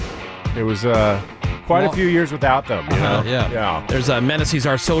That's you. awesome. It was quite a few years without them. You know? Yeah. There's Menace. He's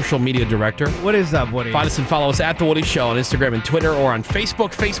our social media director. What is up, Woody? Find us and follow us at The Woody Show on Instagram and Twitter or on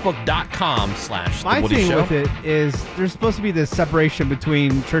Facebook, facebook.com/The My Woody thing Show. with it is there's supposed to be this separation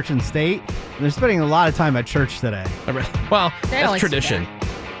between church and state, and they're spending a lot of time at church today. Well, They that's always tradition.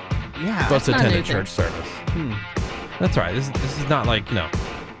 Yeah. Supposed to not attend a a new church service. That's right. This is not like,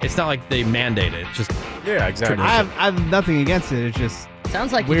 it's not like they mandate it. It's just Yeah, exactly. I have nothing against it. It's just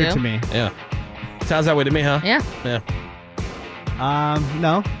Sounds like you weird do. to me. yeah. Sounds that way to me, huh? Yeah. Yeah.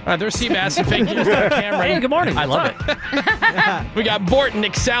 No. All right, there's Seabass and Fake News. Got Cameron. Hey, good morning. I love it. We got Bort and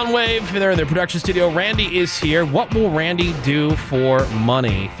Nick Soundwave. They're in their production studio. Randy is here. What will Randy do for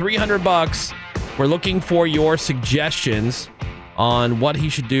money? $300. We're looking for your suggestions on what he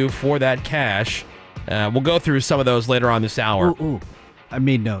should do for that cash. We'll go through some of those later on this hour. Ooh. I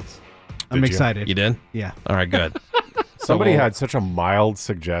made notes. I'm Did you? excited. You did? Yeah. All right, good. Somebody So we'll- had such a mild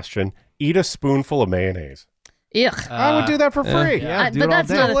suggestion. Eat a spoonful of mayonnaise. Ugh. I would do that for free. Yeah, do but it all that's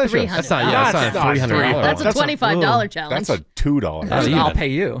day. not a Delicious. $300. That's not $300. That's a $25 challenge. That's a $2. Not even. I'll pay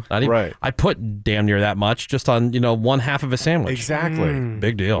you. Not even. Right. I put damn near that much just on, one half of a sandwich. Exactly.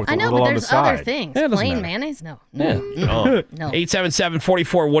 Big deal. With I a know, little but on the there's other side. things. Yeah, it doesn't Plain matter. mayonnaise? No. Yeah. No.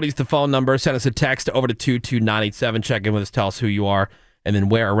 877-44 Woody's the phone number. Send us a text over to 22987. Check in with us. Tell us who you are and then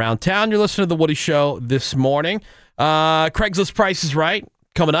where around town. You're listening to The Woody Show this morning. Craigslist Price is Right.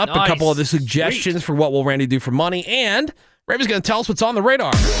 Coming up, Nice. a couple of the suggestions for what will Randy do for money. And Ravy's going to tell us what's on the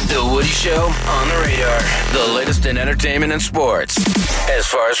radar. The Woody Show on the radar. The latest in entertainment and sports, as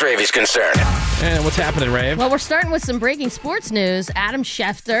far as Ravy's concerned. And what's happening, Rave? Well, we're starting with some breaking sports news. Adam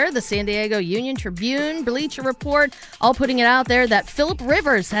Schefter, the San Diego Union Tribune, Bleacher Report, all putting it out there that Phillip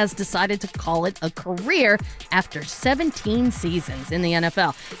Rivers has decided to call it a career after 17 seasons in the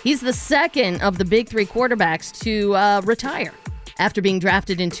NFL. He's the second of the big three quarterbacks to retire after being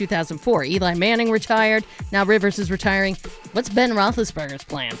drafted in 2004. Eli Manning retired. Now Rivers is retiring. What's Ben Roethlisberger's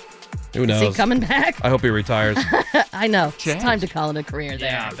plan? Who knows? Is he coming back? I hope he retires. I know. It's time to call it a career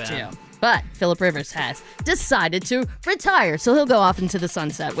there, too. But Phillip Rivers has decided to retire, so he'll go off into the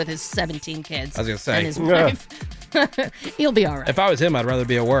sunset with his 17 kids. I was going to say. And his wife. He'll be all right. If I was him, I'd rather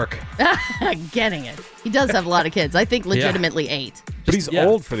be at work. Getting it. He does have a lot of kids. I think legitimately 8. But he's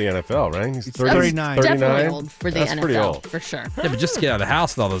old for the NFL, right? He's 39. Definitely old for the That's NFL, pretty old. for sure. Yeah, but just to get out of the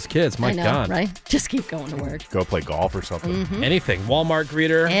house with all those kids, my I know, God. right? Just keep going to work. Go play golf or something. Anything. Walmart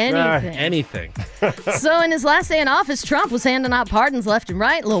greeter. Anything. Anything. So in his last day in office, Trump was handing out pardons left and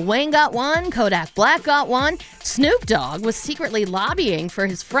right. Lil Wayne got one. Kodak Black got one. Snoop Dogg was secretly lobbying for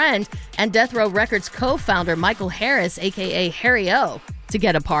his friend and Death Row Records co-founder Michael Harris, a.k.a. Harry O., to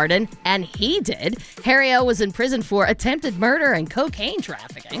get a pardon, and he did. Harry O. was in prison for attempted murder and cocaine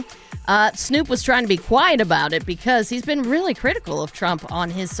trafficking. Snoop was trying to be quiet about it because he's been really critical of Trump on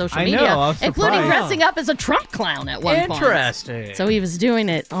his social media, including dressing up as a Trump clown at one point. Interesting. So he was doing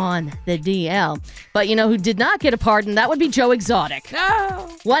it on the DL. But you know who did not get a pardon? That would be Joe Exotic. No.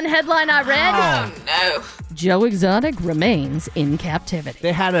 One headline I read. Oh, no. Joe Exotic remains in captivity.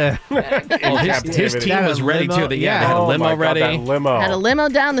 They had a his team was ready too. They had a limo ready. That limo. Had a limo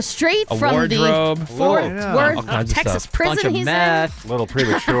down the street A from wardrobe. the Fort all Worth, kinds of Texas stuff. prison. Bunch of He's meth. A little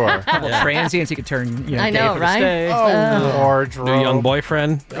premature. Couple transients you could turn. I know, right? Wardrobe. New young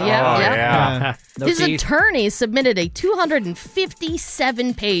boyfriend. Yeah. No His teeth. attorney submitted a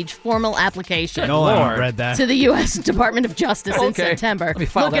 257-page formal application No one read that. to the U.S. Department of Justice in Okay. September, Let me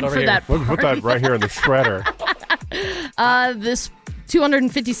file that looking over for here. that We'll put that right here in the shredder. This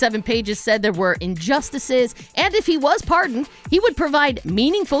 257 pages said there were injustices, and if he was pardoned, he would provide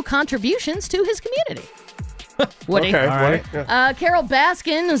meaningful contributions to his community. Would he? Okay, All right. yeah. Carol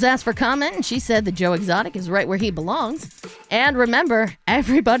Baskin was asked for comment, and she said that Joe Exotic is right where he belongs. And remember,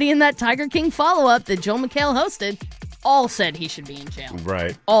 everybody in that Tiger King follow-up that Joel McHale hosted all said he should be in jail.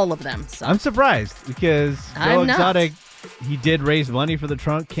 Right. All of them. So. I'm surprised because Joe I'm not. Exotic, he did raise money for the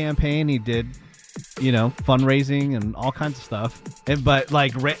Trump campaign. He did, fundraising and all kinds of stuff. But I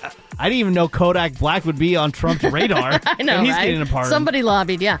didn't even know Kodak Black would be on Trump's radar. I know, and he's right? getting a pardon. Somebody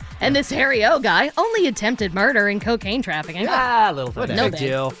lobbied, yeah. And this Harry O guy only attempted murder and cocaine trafficking. Little thing. No Big big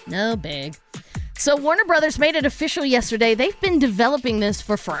deal. No big. So Warner Brothers made it official yesterday. They've been developing this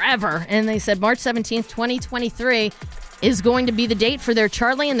for forever, and they said March 17th, 2023 is going to be the date for their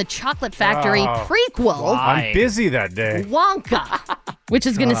Charlie and the Chocolate Factory prequel, I'm busy that day. Wonka, which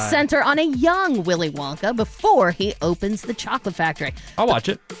is going to center on a young Willy Wonka before he opens the chocolate factory. I'll watch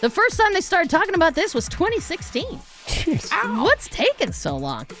it. The first time they started talking about this was 2016. Jeez. What's taking so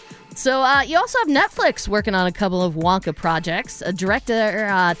long? So you also have Netflix working on a couple of Wonka projects. Director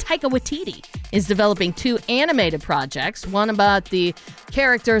Taika Waititi is developing 2 animated projects, one about the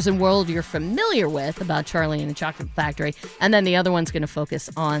characters and world you're familiar with about Charlie and the Chocolate Factory, and then the other one's going to focus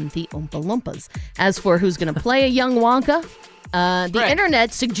on the Oompa Loompas. As for who's going to play a young Wonka, the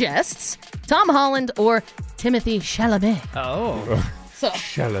internet suggests Tom Holland or Timothée Chalamet. Oh.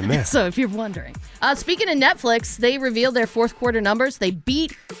 So if you're wondering. Speaking of Netflix, they revealed their fourth quarter numbers. They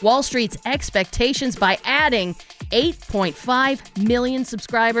beat Wall Street's expectations by adding 8.5 million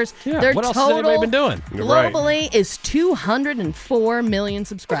subscribers. Yeah, Their what else has total anybody been doing? globally is 204 million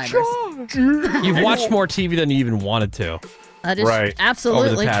subscribers. You've watched more TV than you even wanted to. That is Right. absolutely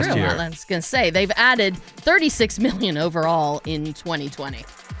Over the past true. year. I was going to say, they've added 36 million overall in 2020,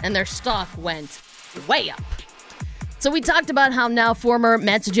 and their stock went way up. So we talked about how now former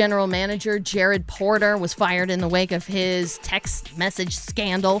Mets general manager Jared Porter was fired in the wake of his text message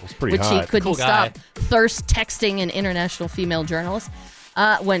scandal, pretty which he hot. couldn't Cool guy. stop thirst texting an international female journalist.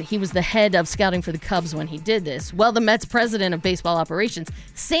 When he was the head of scouting for the Cubs when he did this. Well, the Mets president of baseball operations,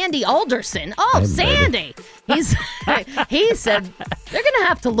 Sandy Alderson. Oh, Sandy! He said they're going to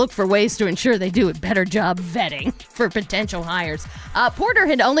have to look for ways to ensure they do a better job vetting for potential hires. Porter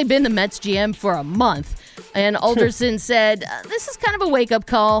had only been the Mets GM for a month, and Alderson said, this is kind of a wake-up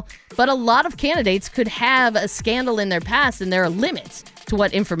call, but a lot of candidates could have a scandal in their past, and there are limits to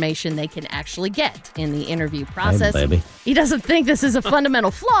what information they can actually get in the interview process. He doesn't think this is a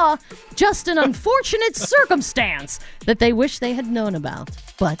fundamental flaw, just an unfortunate circumstance that they wish they had known about,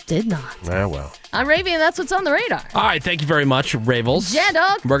 but did not. Ah, well. I'm Ravy, and that's what's on the radar. All right, thank you very much, Ravels. Yeah,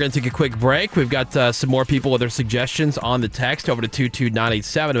 dog. We're going to take a quick break. We've got some more people with their suggestions on the text over to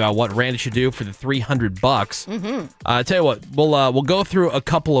 22987 about what Randy should do for the $300. I tell you what, we'll go through a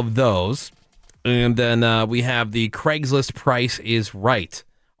couple of those, and then we have the Craigslist Price is Right.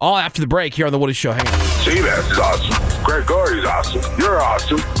 All after the break here on The Woody Show. Hang on. C-Bass is awesome. Greg Gordy's awesome. You're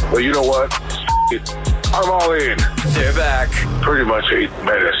awesome. But you know what? It. I'm all in. They're back. Pretty much 8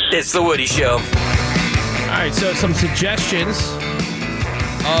 minutes. It's The Woody Show. All right, so some suggestions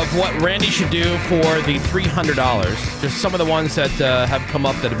of what Randy should do for the $300. There's some of the ones that have come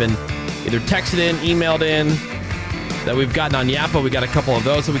up that have been either texted in, emailed in, that we've gotten on Yappa. We got a couple of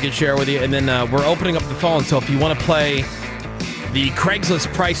those that we can share with you. And then we're opening up the phone. So if you want to play the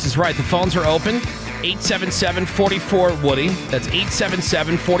Craigslist Price is Right, the phones are open. 877-44-WOODY. That's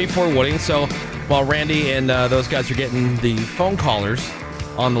 877-44-WOODY. So while Randy and those guys are getting the phone callers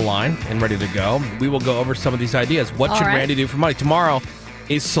on the line and ready to go, we will go over some of these ideas. What should Randy do for money? Tomorrow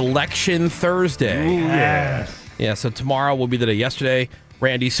is Selection Thursday. Ooh, yes. Yeah, so tomorrow will be the day. Yesterday,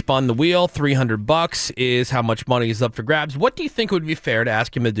 Randy spun the wheel. $300 is how much money is up for grabs. What do you think would be fair to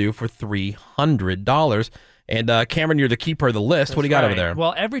ask him to do for $300? And Cameron, you're the keeper of the list. What do you got over there?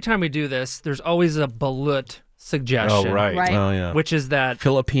 Well, every time we do this, there's always a balut suggestion. Oh, right. Oh, yeah. Which is that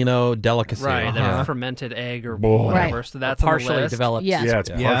Filipino delicacy. Right, that fermented egg or whatever. Right. So that's partially on the list. developed. Yeah, it's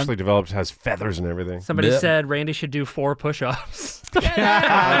partially developed, has feathers and everything. Somebody said Randy should do 4 push-ups.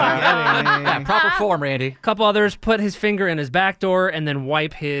 Yeah, proper form, Randy. A couple others put his finger in his back door and then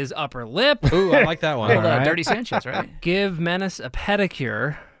wipe his upper lip. Ooh, I like that one. Dirty Sanchez, right? Give Menace a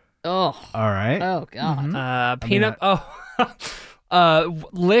pedicure. Oh. All right. Oh, God.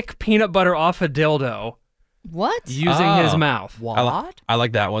 Lick peanut butter off a dildo. What? Using his mouth. What? I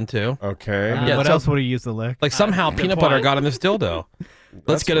like that one, too. Okay. What else would he use to lick? Like somehow peanut butter got in this dildo.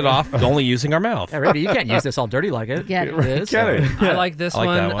 Let's get it off only using our mouth. Yeah, Randy, you can't use this all dirty like it. Yeah. It is. I like this I like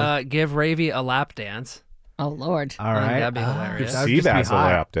one. that one. Give Ravy a lap dance. Oh, Lord. All right. That'd be hilarious. That would just be Seabass a hot.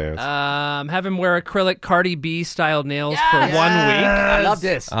 lap dance. Have him wear acrylic Cardi B style nails for 1 week. I love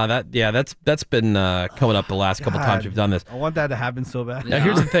this. That's been coming up the last couple times we've done this. I want that to happen so bad. Now,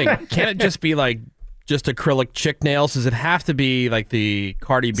 here's the thing. Can't it just be like just acrylic chick nails? Does it have to be like the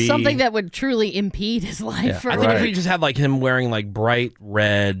Cardi B? Something that would truly impede his life. Yeah. I think if we just had like him wearing like bright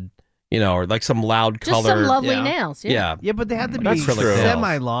red, or like some loud just color. some lovely nails. Yeah. Yeah, but they have to be That's really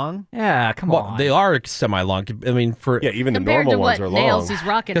semi-long. Yeah, come on. They are semi-long. I mean, even the Compared normal to ones what are long. nails he's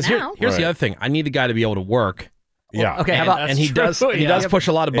rocking now. Here's the other thing. I need the guy to be able to work. Yeah. Okay, how about and he does push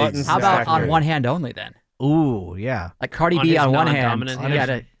a lot of buttons. How about on one hand only then? Ooh, yeah. Like Cardi On B his on one hand. non-dominant You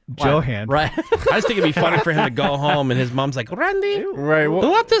gotta Joe hand. Right. I just think it'd be funny for him to go home and his mom's like, Randy, right?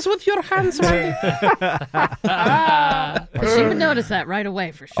 What is with your hands, Randy? She would notice that right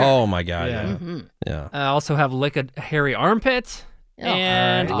away for sure. Oh my God! Yeah. Yeah. Mm-hmm. Yeah. Also have lick a hairy armpit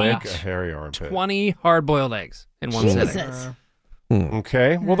and Lick eat a hairy armpit. 20 hard-boiled eggs in one sitting. Jesus.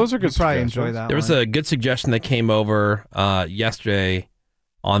 Okay. Well, those are good. Probably suggestions. enjoy that. There was a good suggestion that came over yesterday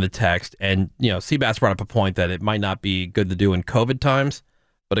on the text, and Seabass brought up a point that it might not be good to do in COVID times,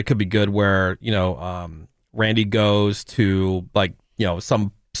 but it could be good where Randy goes to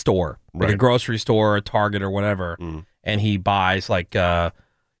some store, like a grocery store, a Target, or whatever, and he buys we were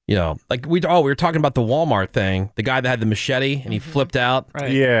talking about the Walmart thing, the guy that had the machete and he flipped out,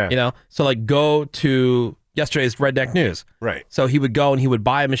 Right. Yeah. So go to yesterday's Redneck News, Right. so he would go and he would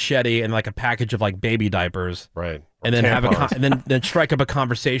buy a machete and like a package of like baby diapers, Right. and then tampons. and then strike up a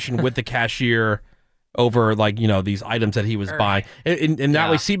conversation with the cashier over these items that he was buying, and that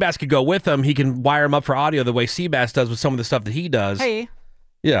way Seabass could go with him. He can wire him up for audio the way Seabass does with some of the stuff that he does. Hey.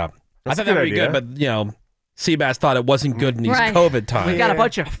 Yeah, That's I a thought that would good be good, idea. but Seabass thought it wasn't good in these Right. COVID times. We got a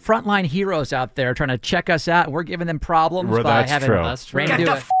bunch of frontline heroes out there trying to check us out, and we're giving them problems Well, by that's having true. Randy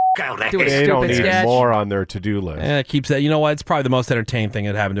do a They don't stupid need sketch. more on their to-do list. Yeah, it keeps that. You know what? It's probably the most entertaining thing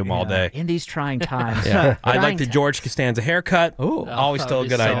that happened to him all day. In these trying times. Yeah, I like the times. George Costanza haircut. Ooh. Always still a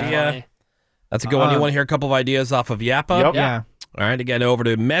good so idea. funny. That's a good one. You want to hear a couple of ideas off of Yappa? Yep. Yeah. All right, again, over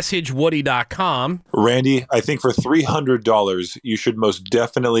to messagewoody.com. Randy, I think for $300, you should most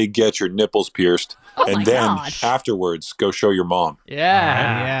definitely get your nipples pierced. Oh my and then gosh. afterwards, go show your mom.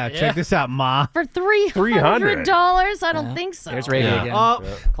 Yeah. Yeah, check this out, Ma. For $300? I don't think so. There's Randy Yeah. again. Oh,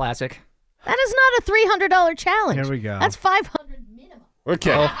 Classic. That is not a $300 challenge. Here we go. That's $500 minimum.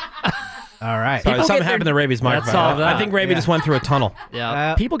 Okay. all right. Sorry, People something get happened to Ravy's microphone. solve that. I think Ravy just went through a tunnel.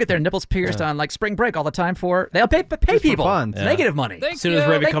 Yeah. People get their nipples pierced on like spring break all the time they'll pay people. fun. It's Yeah. negative money. As soon as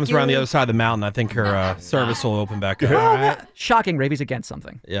Ravy comes around the other side of the mountain, I think her service will open back up. Shocking, Ravy's against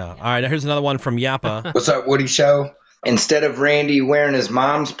something. Yeah. All right, here's another one from Yappa. What's up, Woody Show? Instead of Randy wearing his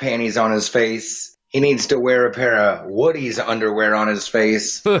mom's panties on his face, he needs to wear a pair of Woody's underwear on his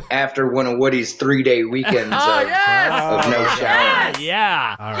face after one of Woody's 3-day weekends of no shower.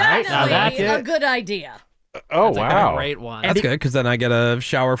 Yeah. All right. Now that's Definitely a it. good idea. Oh, That's wow. a great one. That's good, because then I get a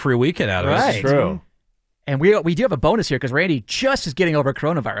shower-free weekend out of it. Right. True. And we do have a bonus here because Randy just is getting over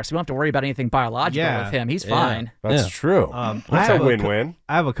coronavirus. We don't have to worry about anything biological Yeah. with him. He's Yeah. fine. That's Yeah. true. I That's have a win-win.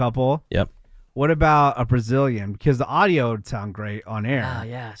 I have a couple. Yep. What about a Brazilian? Because the audio would sound great on air. Ah,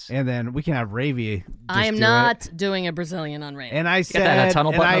 yes. And then we can have Ravy. I am not doing a Brazilian on radio. And I said,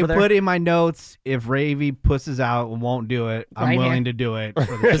 and I put in my notes, if Ravy pusses out and won't do it, I'm willing to do it.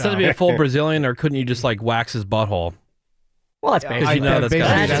 For the Does that show. be a full Brazilian, or couldn't you just like wax his butthole? Well, that's basically,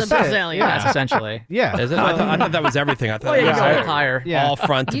 That's a Brazilian. Yeah, that's essentially. Yeah. Is it? I thought that was everything. I thought Well, it you was go all, higher. Yeah. all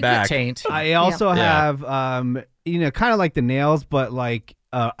front to You back. could Taint. I also Yeah. have, kind of like the nails, but like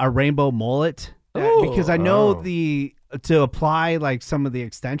a rainbow mullet. Because I know to apply like some of the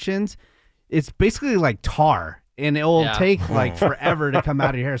extensions, it's basically like tar. And it will take like forever to come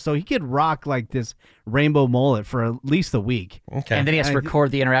out of your hair. So he could rock like this rainbow mullet for at least a week. Okay. And then he has to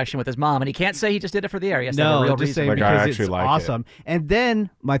record the interaction with his mom, and he can't say he just did it for the air. He has to have a real just reason. say Like, I because actually it's like it. awesome. And then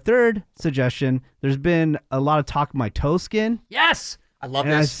my third suggestion, there's been a lot of talk of my toe skin. Yes, I love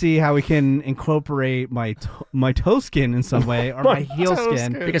And I this. see how we can incorporate my toe skin in some way, or my heel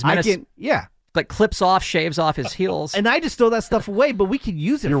skin. Because I Menace can, like clips off, shaves off his heels. and I just throw that stuff away, but we could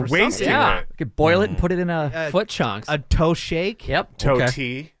use it You're for wasting something. it. You could boil it and put it in a Foot chunks. A toe shake, Yep. Toe Okay.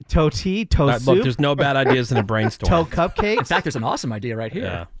 tea. toe tea, toe Look, soup, there's no bad ideas in a brainstorm. toe cupcakes. In fact, there's an awesome idea right here.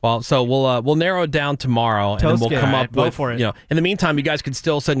 Yeah. Well, so we'll narrow it down tomorrow, and then we'll Toast come it. up Vote with for it. In the meantime, you guys can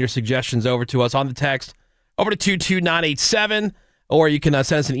still send your suggestions over to us on the text over to 22987, or you can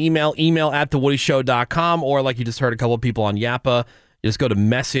send us an email at thewoodyshow.com, or like you just heard a couple of people on Yappa, you just go to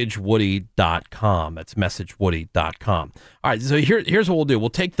messagewoody.com. That's messagewoody.com. All right, so here's what we'll do.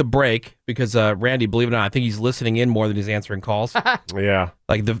 We'll take the break because Randy, believe it or not, I think he's listening in more than he's answering calls. Yeah.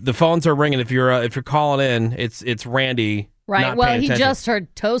 Like the phones are ringing. If you're calling in, it's Randy. Right. not Well, paying he attention. just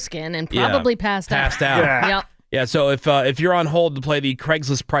heard toe skin and Yeah. probably passed out. Yep. Yeah, so if you're on hold to play the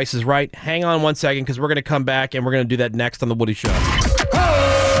Craigslist Price is Right, hang on one second because we're going to come back and we're going to do that next on The Woody Show.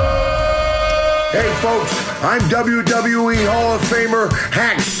 Hey folks, I'm WWE Hall of Famer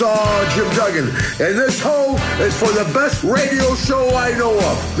Hacksaw Jim Duggan, and this hoe is for the best radio show I know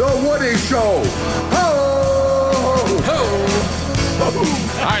of, The Woody Show. Ho!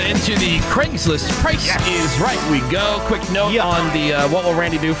 All right, into the Craigslist Price is Right we go. Quick note on the What Will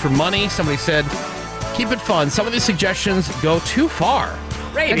Randy Do for Money? Somebody said, keep it fun. Some of these suggestions go too far.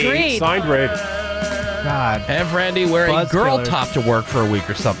 Agreed. Signed Raven. God. Have Randy wear a Buzz girl killers. top to work for a week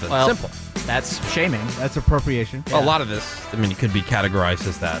or something. Well, Simple. That's shaming. That's appropriation. A lot of this, I mean, it could be categorized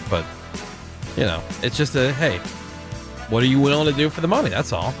as that, but, it's just hey, what are you willing to do for the money?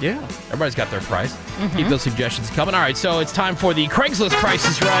 That's all. Yeah. Everybody's got their price. Keep those suggestions coming. All right, so it's time for the Craigslist Price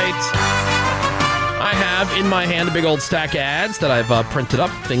is Right. I have in my hand a big old stack of ads that I've printed up,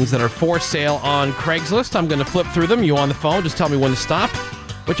 things that are for sale on Craigslist. I'm going to flip through them. You on the phone, just tell me when to stop.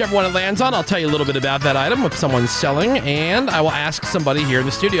 Whichever one it lands on, I'll tell you a little bit about that item, what someone's selling, and I will ask somebody here in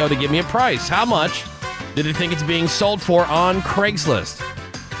the studio to give me a price. How much do they think it's being sold for on Craigslist?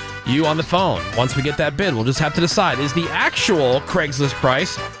 You on the phone. Once we get that bid, we'll just have to decide, is the actual Craigslist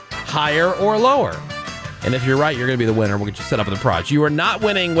price higher or lower? And if you're right, you're going to be the winner. We'll get you set up with a prize. You are not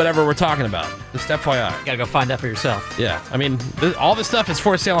winning whatever we're talking about. Just FYI. You got to go find that for yourself. Yeah. I mean, all this stuff is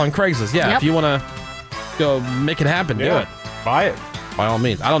for sale on Craigslist. Yeah. Yep. If you want to go make it happen, do it. Buy it. By all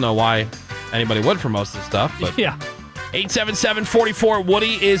means. I don't know why anybody would for most of the stuff, but Yeah.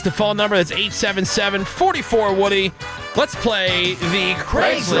 877-44-WOODY is the phone number. That's 877-44-WOODY. Let's play the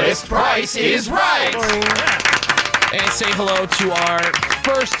Craigslist Price is Right. And say hello to our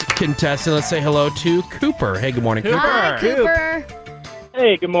first contestant. Let's say hello to Cooper. Hey, good morning, Cooper. Hi, Cooper.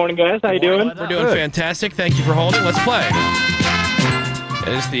 Hey, good morning, guys. How you doing? We're doing fantastic. Thank you for holding. Let's play. It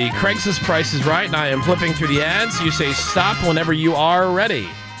is the Craigslist Price is Right, and I am flipping through the ads. You say stop whenever you are ready.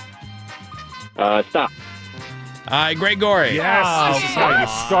 Stop. Gregory. Yes. This is how you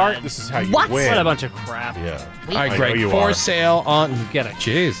start. This is how you What? win. What a bunch of crap. Yeah. All right, I Greg. know you For are. sale on. Get it.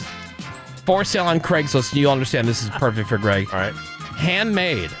 Jeez. For sale on Craigslist. You'll understand this is perfect for Greg. All right.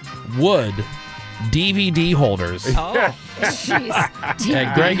 Handmade wood DVD holders. Oh, jeez.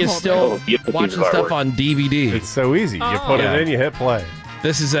 Yeah, Greg is still watching stuff on DVD. It's so easy. You put Yeah. it in, you hit play.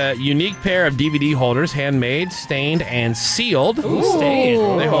 This is a unique pair of DVD holders, handmade, stained, and sealed. Ooh,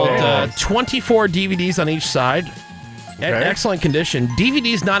 stained. They hold Nice. 24 DVDs on each side. Okay. Excellent condition.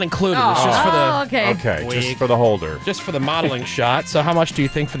 DVD's not included. It's just for the okay. Okay, just for the holder. just for the modeling shot. So how much do you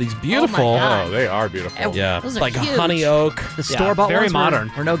think for these beautiful? God. Oh, they are beautiful. Yeah, Those are like huge. honey oak, The store-bought very ones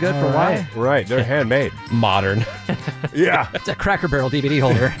modern. were no good for a while. Right, they're handmade. modern. Yeah. It's a Cracker Barrel DVD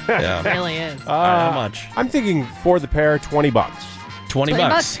holder. Yeah. Really is. How much? I'm thinking for the pair, $20. 20 $20,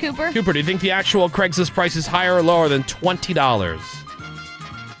 bucks. Cooper. Cooper, do you think the actual Craigslist price is higher or lower than $20?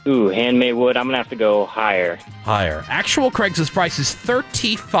 Ooh, handmade wood. I'm gonna have to go higher. Higher. Actual Craigslist price is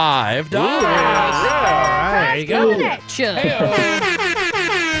 $35. There you go. Connection. Nice.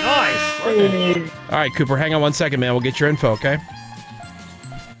 All right, Cooper, hang on 1 second, man. We'll get your info, okay?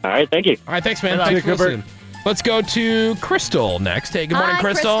 All right, thank you. All right, thanks, man. Bye-bye. Thanks for Cooper. listening. Let's go to Crystal next. Hey, good morning, Hi,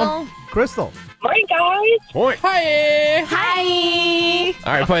 Crystal. Crystal. Morning, guys. Boy. Hi. Hi.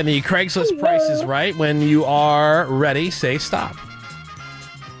 All right, playing the Craigslist Price is Right. When you are ready, say stop.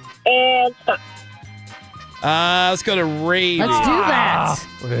 And stop. Let's go to Ravy. Let's do that.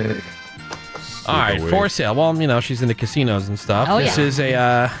 All right, weird. for sale. Well, you know, she's into casinos and stuff. Oh, This yeah. is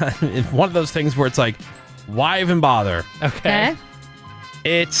a one of those things where it's like, why even bother? Okay.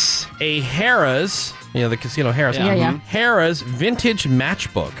 It's a Harrah's, you know, the casino Harrah's. Yeah. Harrah's vintage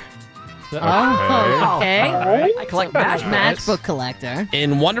matchbook. Oh, okay. I collect matchbooks. Matchbook collector.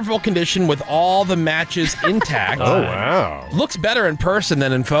 In wonderful condition with all the matches intact. Oh, wow. Looks better in person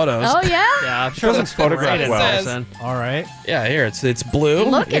than in photos. Oh, yeah? Yeah, I'm sure Doesn't looks photograph great in well. person. All right. Yeah, here, it's blue.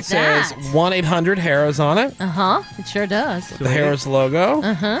 Look it at says that. 1-800 Harrah's on it. Uh-huh. It sure does. The Harrah's logo.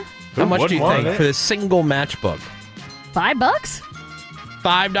 Uh-huh. How much do you wouldn't want think it? for this single matchbook? $5?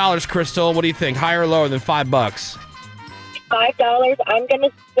 $5, Crystal. What do you think? Higher or lower than $5? $5. I'm going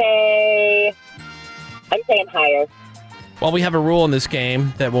to say... I'm saying higher. Well, we have a rule in this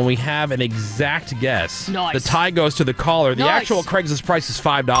game that when we have an exact guess, Nice. the tie goes to the caller. The Nice. actual Craigslist price is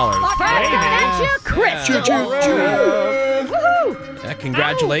 $5. Crystal. Woohoo!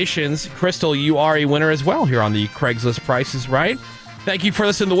 Congratulations, Crystal. You are a winner as well here on the Craigslist Price is Right. Thank you for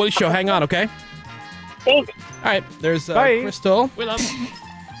listening to the Woody Show. Hang on, okay? Thanks. All right, there's Bye. Crystal. We love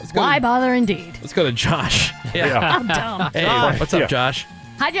Let's go Why to, bother indeed? let's go to Josh. Yeah. I'm dumb. Hey, what's up, Josh?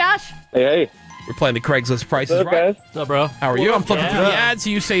 Hi, Josh. Hey, We're playing the Craigslist Price is What's up, Right. guys? What's up, bro? How are you? I'm flipping through the ads.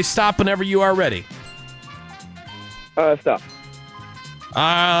 You say stop whenever you are ready. Stop.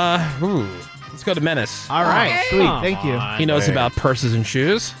 Let's go to Menace. All right. Okay. Sweet. Thank you. He knows Hey. about purses and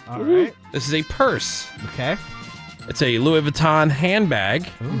shoes. All right. This is a purse. Okay. It's a Louis Vuitton handbag.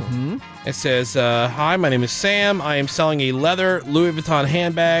 Mm-hmm. It says, hi, my name is Sam. I am selling a leather Louis Vuitton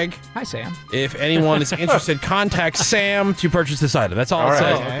handbag. Hi, Sam. If anyone is interested, contact Sam to purchase this item. That's all, All it right.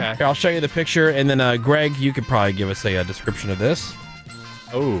 says. Okay. Here, I'll show you the picture, and then Greg, you could probably give us a description of this.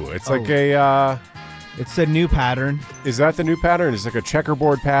 Oh, it's like a. It's a new pattern. Is that the new pattern? It's like a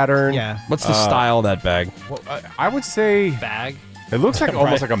checkerboard pattern. Yeah. What's the style of that bag? Well, I would say Bag. it looks like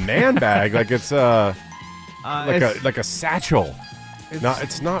almost like a man bag. Like it's like It's- a satchel.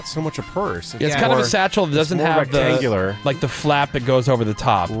 It's not so much a purse. Yeah, it's kind of a satchel that doesn't more have rectangular. the flap that goes over the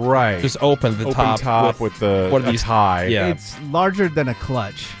top. Right. Just open at the top. with the what are these tie. Yeah. It's larger than a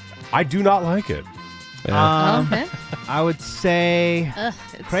clutch. I do not like it. Okay. I would say It's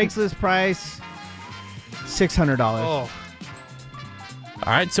Craigslist price $600. Oh. All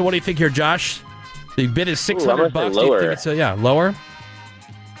right. So what do you think here, Josh? The bid is I'm $600. gonna say Do you lower. think it's lower?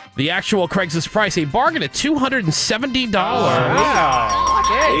 The actual Craigslist price, a bargain at $270.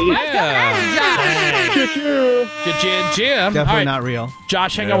 Jim. Definitely not real.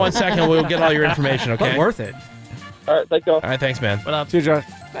 Josh, hang on 1 second. We'll get all your information, okay? But worth it. All right, thank you. All right, thanks, man. What up? See you, Josh.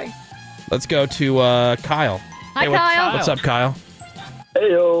 Let's go to Kyle. Hi, Kyle. What's up, Kyle?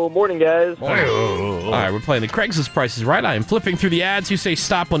 Hey, yo, morning, guys. All right, we're playing the Craigslist Price is Right. I am flipping through the ads. You say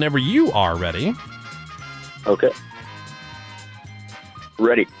stop whenever you are ready. Okay.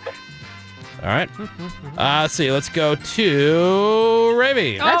 Ready. All right. Let's see. Let's go to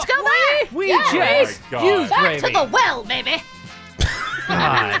Ravy. Let's go back. We Yeah, just God. used back to Ravy. the well, baby.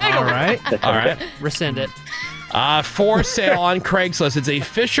 All right. All right. Rescind it. For sale on Craigslist. It's a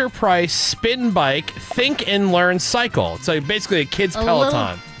Fisher Price spin bike think and learn cycle. So basically a kid's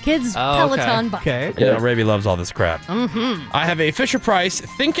Peloton. Kids Oh, okay. Peloton bike. Okay. You know, Ravy loves all this crap. Mm-hmm. I have a Fisher Price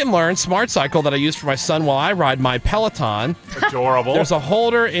Think and Learn smart cycle that I use for my son while I ride my Peloton. Adorable. There's a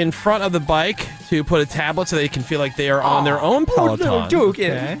holder in front of the bike to put a tablet so they can feel like they are on their own Peloton.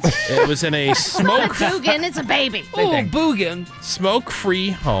 Okay. It was in a It's not a smoke Dugan, it's a baby. Oh, Boogan. smoke-free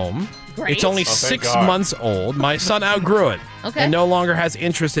home. Great. It's only thank 6 God. months old. My son outgrew it Okay. and no longer has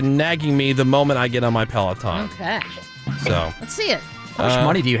interest in nagging me the moment I get on my Peloton. Okay. So Let's see it. How much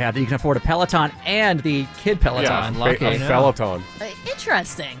money do you have that you can afford a Peloton and the kid Peloton? Lucky. a Peloton.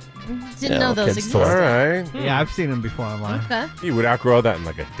 Interesting. Didn't Yeah, know those kids existed. All right. Yeah, I've seen them before online. Okay. You would outgrow that in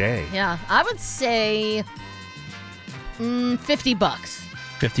like a day. Yeah, I would say $50.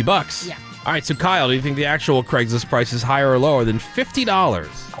 $50. Yeah. All right, so Kyle, do you think the actual Craigslist price is higher or lower than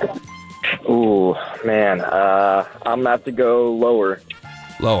 $50? Ooh, man. I'm going to have to go lower.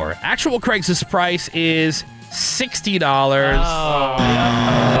 Lower. Actual Craigslist price is $60.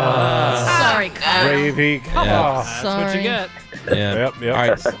 Sorry, Kyle. Gravy. Yeah. That's what you get. Yeah. Yep. All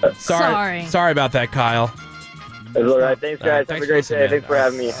right. Sorry. Sorry about that, Kyle. It's all right. Thanks, guys. Thanks Have a great for day. listening, Thanks for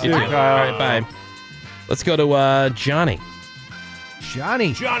having me. You too. All right, bye. Let's go to Johnny.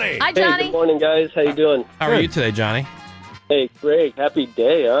 Johnny. Johnny. Hi, Johnny. Hey, good morning, guys. How you doing? How are you today, Johnny? Hey, Greg. Happy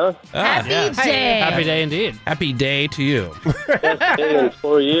day, huh? Happy day. Happy day indeed. Happy day to you. Best day in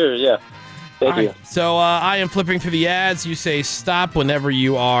 4 years, yeah. Thank you. So I am flipping through the ads. You say stop whenever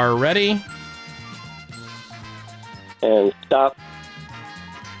you are ready. And stop.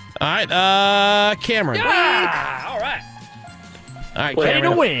 All right, Cameron. Yeah! All right. All right, Ready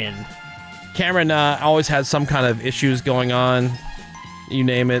Cameron. to win. Cameron always has some kind of issues going on. You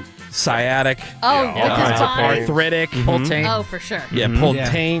name it. Sciatic. Oh, all with his kinds of body. arthritic. Pulled taint. Oh, for sure. Yeah, pulled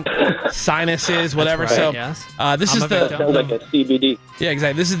taint, sinuses, whatever. That's right, So yes. this is the Sounds like a CBD. yeah,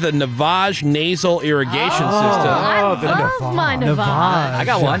 exactly. This is the Navage nasal irrigation system. I love my Navage. I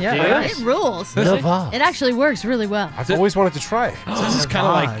got one, yeah. It rules. Navage. It actually works really well. I've always wanted to try it. So this is kind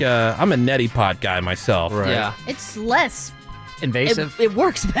of like I'm a neti pot guy myself. Right. Yeah. It's less Invasive. It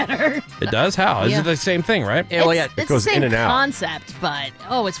works better. It does? How? Is Yeah. it the same thing, right? Yeah, well, yeah. It's goes the same in and out. concept, but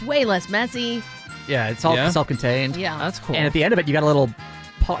it's way less messy. Yeah, it's all Yeah? self-contained. Yeah. That's cool. And at the end of it, you got a little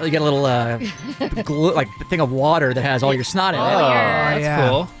glue, like thing of water that has all your snot in it. That's yeah.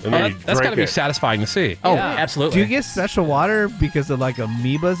 cool. And then you That's got to drink be it. satisfying to see. Oh, Yeah. absolutely. Do you get special water because of like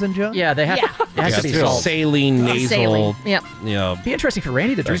amoebas and junk? Yeah, they have. Yeah. It has to be it's salt. saline nasal. Saline. Yep. You know, Be interesting for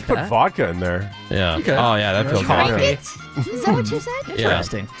Randy to drink Just put that. vodka in there. yeah. You could. Oh yeah, that feels Coffee. good. Drink it? Is that what you said? Yeah.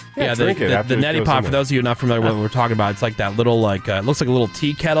 Interesting. Yeah, drink it the after it neti goes pot, in for there. those of you who are not familiar with what we're talking about, it's like that little, like, it looks like a little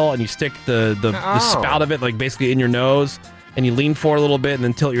tea kettle, and you stick the spout of it, like, basically in your nose, and you lean forward a little bit, and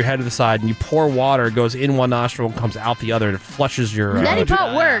then tilt your head to the side, and you pour water, it goes in one nostril and comes out the other, and it flushes your... Neti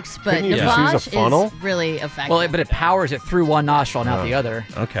pot works, but Couldn't you just use a Navage funnel? is really effective. Well, but it powers it through one nostril and out the other.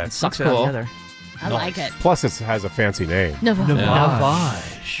 Okay. It sucks That's it out cool. the other. I like it. Plus, it has a fancy name. Navage.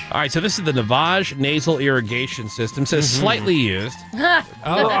 All right, so this is the Navage nasal irrigation system. Says slightly used. Yeah,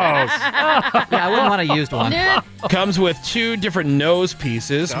 I wouldn't want to use one. Comes with 2 different nose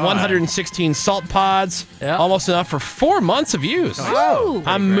pieces, 116 salt pods, Yeah. almost enough for 4 months of use. Ooh.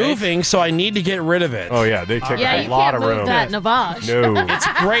 I'm moving, so I need to get rid of it. Oh, yeah, they take Yeah, a you lot can't of move room. that Navage. No. It's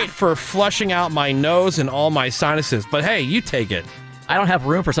great for flushing out my nose and all my sinuses, but hey, you take it. I don't have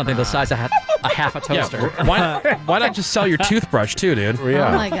room for something the size of half a toaster. Yeah, why not just sell your toothbrush too, dude?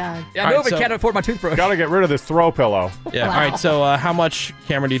 Oh my God. Yeah, All I right, move and so- can't afford my toothbrush. Gotta get rid of this throw pillow. Yeah. All right. So, how much,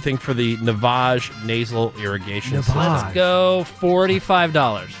 Cameron, do you think for the Navage nasal irrigation system? Let's go $45.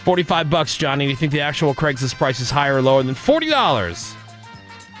 $45, Johnny. Do you think the actual Craigslist price is higher or lower than $40?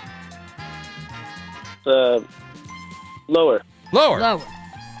 Lower. Lower.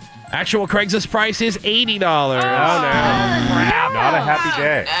 Actual Craigslist price is $80. Oh, no. Not a happy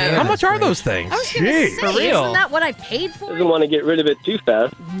day. How much are those things? I was going to say, For real. isn't that what I paid for? Doesn't want to get rid of it too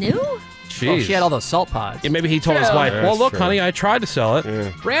fast. New? Jeez. Oh, she had all those salt pods. Yeah, maybe he told his wife, That's well, look, true. honey, I tried to sell it.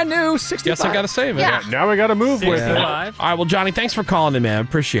 Yeah. Brand new, 65. Guess I got to save it. Yeah. Now we gotta move with it. 65. All right. Well, Johnny, thanks for calling in, man.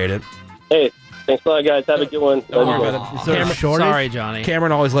 Appreciate it. Hey, thanks a lot, guys. Have a good one. Love you guys. Is there a shortage? Sorry, Johnny.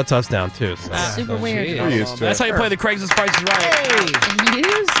 Cameron always lets us down, too. So. Super weird. geez. We're used to That's how it. you play the Craigslist Price is Right.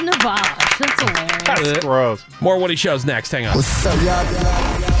 Use Navage. That's hilarious. That's gross. More Woody Shows next. Hang on. So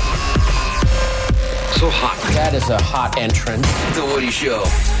hot. That is a hot entrance. The Woody Show.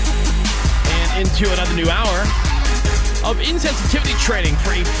 And into another new hour of insensitivity training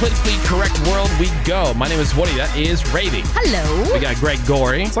for a politically correct world we go. My name is Woody. That is Ravy. Hello. We got Greg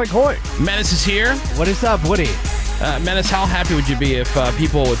Gorey. It's like Hoy. Menace is here. What is up, Woody? Menace, how happy would you be if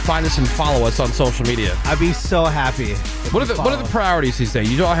people would find us and follow us on social media? I'd be so happy. What are the priorities these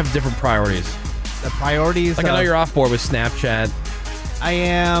days? You all have different priorities. The priorities? Like I know you're off board with Snapchat. I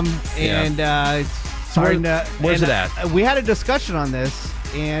am, and it's starting to. Where's and, it at? We had a discussion on this,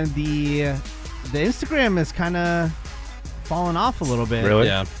 and the Instagram is kind of falling off a little bit. Really?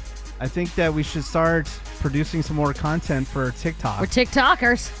 Yeah. I think that we should start producing some more content for TikTok. We're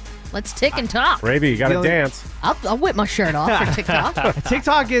TikTokers. Let's tick and talk. Ravy, you gotta The only- dance. I'll whip my shirt off for TikTok.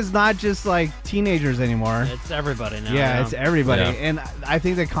 TikTok is not just like teenagers anymore. It's everybody now. Yeah, it's everybody. Yeah. And I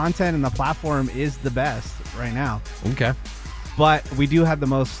think the content and the platform is the best right now. Okay. But we do have the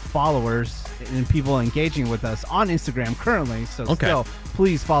most followers and people engaging with us on Instagram currently. So Okay. still,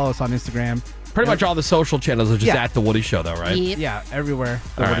 please follow us on Instagram. Pretty much all the social channels are just Yeah. at The Woody Show, though, right? Yep. Yeah, everywhere.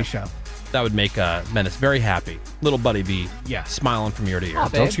 The All Woody right. Show. That would make Menace very happy. Little buddy be smiling from ear to ear. Oh,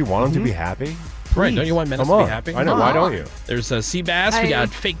 babe. Don't you want him to be happy? Right, don't you want Menace Come to on. be happy? I know. Why don't you? There's Seabass. Hi. We got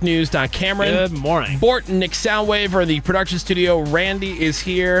Fake News. Don Cameron. Good morning. Bort and Nick Soundwave are in the production studio. Randy is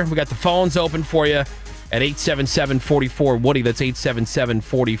here. We got the phones open for you at 877-44-WOODY. That's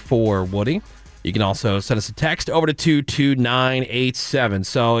 877-44-WOODY. You can also send us a text over to 22987.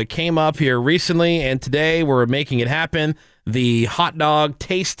 So it came up here recently, and today we're making it happen. The hot dog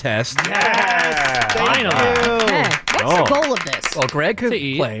taste test. Yes! Finally. Okay. What's the goal of this? Well, Greg To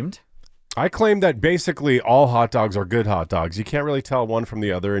eat. claimed. I claim that basically all hot dogs are good hot dogs. You can't really tell one from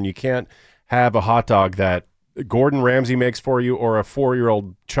the other, and you can't have a hot dog that Gordon Ramsay makes for you or a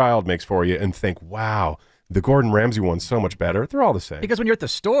 4-year-old child makes for you and think, wow, the Gordon Ramsay one's so much better. They're all the same. Because when you're at the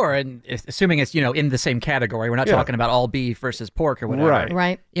store, and assuming it's, in the same category, we're not talking about all beef versus pork or whatever.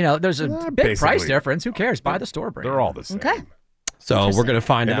 Right. There's a big price basically. difference. Who cares? Buy the store brand. They're all the same. Okay. So we're going to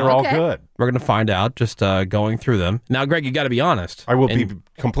find And out. they're all good. We're going to find out just going through them. Now, Greg, you got to be honest. I will be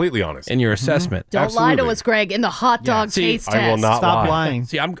completely honest. In your assessment. Don't lie to us, Greg, in the hot dog taste test. I will not Stop lie. lying.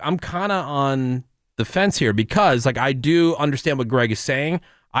 See, I'm kind of on the fence here because, I do understand what Greg is saying.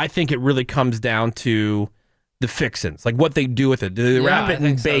 I think it really comes down to the fixins, what they do with it. Do they wrap it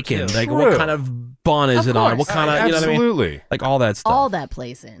in bacon? What kind of bun is it on? What kind of, Absolutely. All that stuff. All that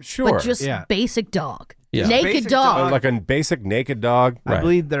plays in. Sure. But just basic dog. Yeah. Naked Basic dog. Like a basic naked dog. I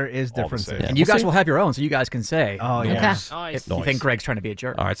believe there is All the differences. same. And you guys will have your own, so you guys can say. Oh, yeah. Nice. If you think Greg's trying to be a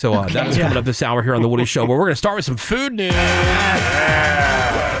jerk. All right, so that is coming up this hour here on The Woody Show, where we're going to start with some food news. Let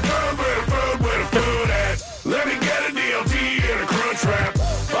me get a DLT and a crunch wrap.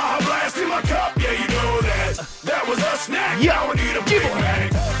 Baja Blast in my cup, yeah, you know that. That was a snack. Now I need a Big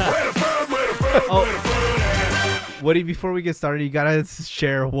Mac. Where the food at? Woody, before we get started, you gotta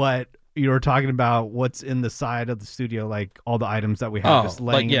share what you were talking about. What's in the side of the studio, like all the items that we have just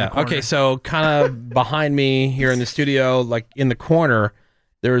laying. in the corner. Okay, so kind of behind me here in the studio, in the corner,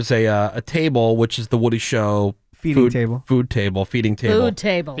 there's a table, which is the Woody Show feeding table. Feeding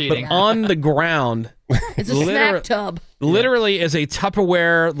But on the ground, it's a snack tub. Literally is a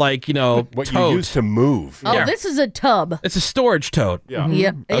Tupperware, what tote. you use to move. Oh, this is a tub. It's a storage tote. Yeah.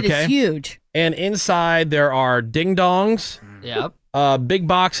 Yep, it is huge. And inside there are ding dongs. Yep. A big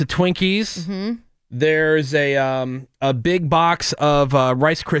box of Twinkies. Mm-hmm. There's a big box of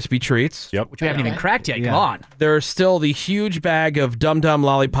Rice Krispie treats. Yep. Which we haven't even cracked yet. Come on. There's still the huge bag of Dum Dum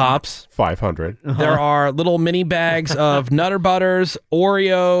lollipops. 500. There are little mini bags of Nutter Butters,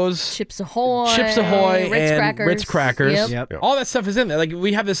 Oreos, Chips Ahoy, Ritz and Crackers. Ritz Crackers. Yep. All that stuff is in there.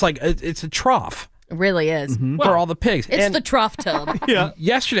 We have this it's a trough. It really is. For all the pigs. It's And the trough tub.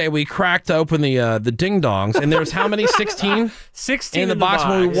 yesterday we cracked open the ding dongs, and there's how many? 16? 16 in the box.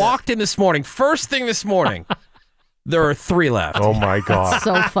 When we walked in this morning, first thing this morning, there are 3 left. Oh my God. That's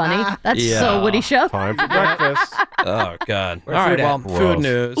so funny. That's so Woody Show. Time for breakfast. Oh, God. Where's All right, food well, at? food Gross.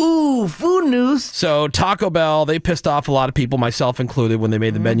 news. Ooh, food news. So Taco Bell, they pissed off a lot of people, myself included, when they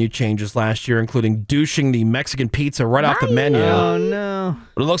made the menu changes last year, including douching the Mexican pizza right off the menu. Oh no.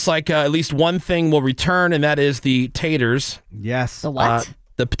 But it looks like at least one thing will return, and that is the taters. Yes. The what?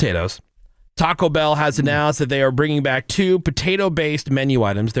 The potatoes. Taco Bell has announced that they are bringing back 2 potato-based menu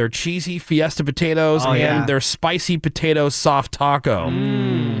items. Their cheesy fiesta potatoes and their spicy potato soft taco.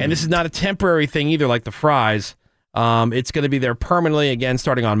 And this is not a temporary thing either, like the fries. It's going to be there permanently again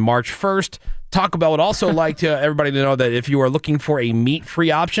starting on March 1st. Taco Bell would also like to everybody to know that if you are looking for a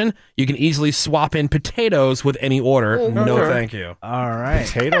meat-free option, you can easily swap in potatoes with any order. No, thank you. All right.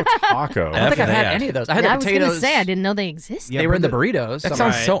 Potato taco. I don't think I've had any of those. I had the was potatoes. going to say, I didn't know they existed. They were in the burritos. That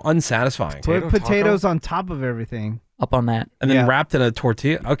sounds so unsatisfying. Put potatoes on top of everything. Up on that. And then wrapped in a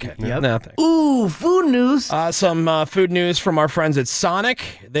tortilla? Okay. Yep. Nothing. Ooh, food news. Some food news from our friends at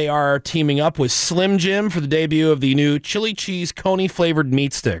Sonic. They are teaming up with Slim Jim for the debut of the new chili cheese coney flavored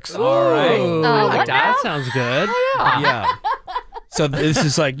meat sticks. All right. what that now? sounds good. Yeah. So this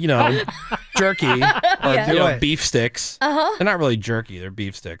is jerky or beef sticks. Uh-huh. They're not really jerky. They're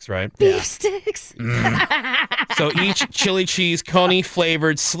beef sticks, right? Beef sticks. So each chili cheese coney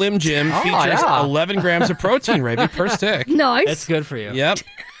flavored Slim Jim features 11 grams of protein, Ravi, per stick. Nice. It's good for you. Yep.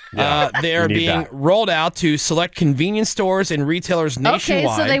 They are being rolled out to select convenience stores and retailers nationwide.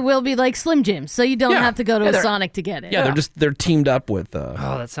 Okay, so they will be like Slim Jims, so you don't have to go to a Sonic to get it. Yeah, they're teamed up with. Oh,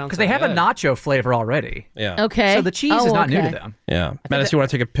 that sounds Because they have a nacho flavor already. Yeah. Okay. So the cheese is not new to them. Yeah. Mattis, you want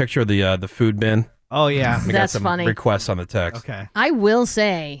to take a picture of the food bin? Oh yeah. We got That's some funny. requests on the text. Okay. I will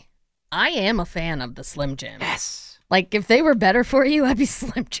say, I am a fan of the Slim Jim. Yes. Like, if they were better for you, I'd be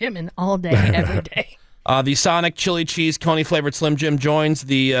Slim Jimming all day, every day. The Sonic Chili Cheese Coney Flavored Slim Jim joins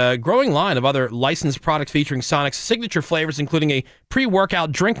the growing line of other licensed products featuring Sonic's signature flavors, including a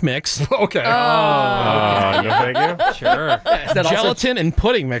pre-workout drink mix. Okay. No, thank you. Sure. Is that Gelatin and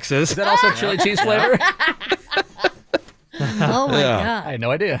pudding mixes. Is that also chili cheese flavor? Oh, my Yeah. God. I had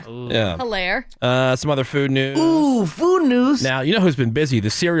no idea. Yeah. Hilaire. Some other food news. Ooh, food news. Now, you know who's been busy? The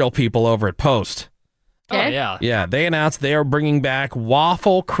cereal people over at Post. Oh, yeah. Yeah, they announced they are bringing back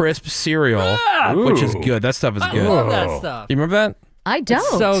Waffle Crisp cereal, which is good. That stuff is good. I love that stuff. You remember that? I don't.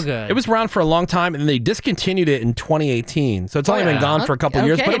 It's so good. It was around for a long time, and then they discontinued it in 2018. So it's only been gone for a couple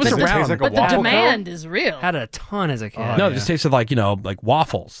years, but it was around. But the demand is real. Had a ton as a kid. No, it just tasted like, like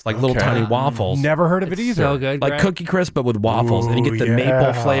waffles, like little tiny waffles. Never heard of it either. So good. Like Greg. Cookie Crisp, but with waffles. And you get the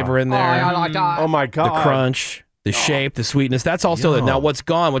maple flavor in there. I like that. Oh, my God. The crunch, the shape, the sweetness. That's also it. Now, what's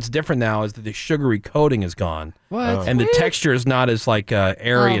different now is that the sugary coating is gone. What? And the texture is not as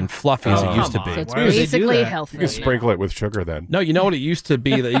airy and fluffy as it used to be. So it's basically healthy. You can sprinkle it with sugar then. No, you know what it used to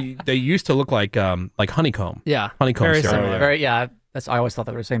be? They used to look like honeycomb. Yeah. Honeycomb Very syrup. similar. I always thought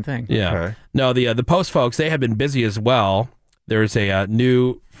they were the same thing. Yeah. Okay. No, the Post folks, they have been busy as well. There's a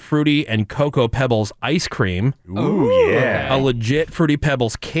new Fruity and Cocoa Pebbles ice cream. Ooh, yeah. A legit Fruity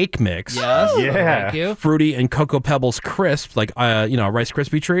Pebbles cake mix. Yes. Yeah. Thank you. Fruity and Cocoa Pebbles crisp, like Rice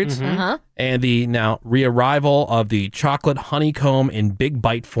Krispie treats. Mm-hmm. Uh-huh. And the now re-arrival of the chocolate honeycomb in big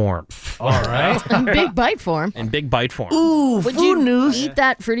bite form. All right. Big bite form. In big bite form. Ooh, would you eat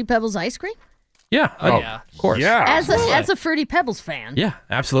that Fruity Pebbles ice cream? Yeah. Yeah. Of course. Yeah. As a Fruity Pebbles fan. Yeah,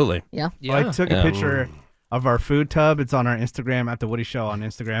 absolutely. Yeah. Well, I took a picture of our food tub. It's on our Instagram at The Woody Show on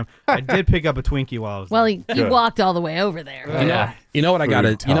Instagram. I did pick up a Twinkie while I was Well, he walked all the way over there. You know what I got?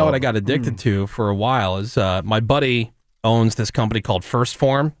 Food You know what I tub. got addicted to for a while is my buddy owns this company called First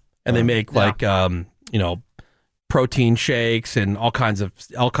Form, and they make protein shakes and all kinds of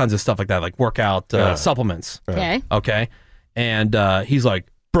stuff like that, like workout supplements. Okay. Okay. And he's like,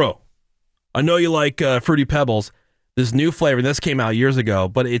 bro, I know you like Fruity Pebbles. This new flavor, this came out years ago,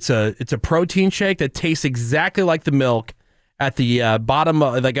 but it's a protein shake that tastes exactly like the milk at the bottom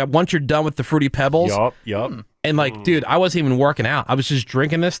of, once you're done with the Fruity Pebbles. Yup. And dude, I wasn't even working out. I was just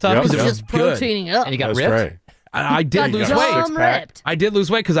drinking this stuff because it was Just good. proteining up. And you got That's ripped? right. I did lose weight. Ripped. I did lose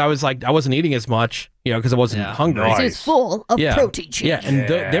weight because I was I wasn't eating as much, because I wasn't hungry. Nice. So it's full of protein shake. Yeah, and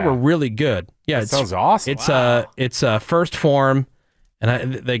they were really good. Yeah, That sounds awesome. It's First Form,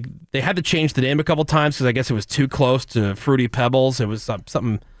 and they had to change the name a couple times because I guess it was too close to Fruity Pebbles. It was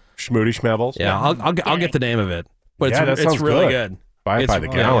something Schmooty Schmebbles. Yeah, I'll get the name of it, but that it's sounds really good. Buy it by the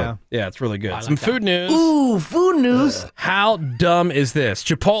gallon. Yeah, it's really good. Some food news. Ooh, food news. How dumb is this?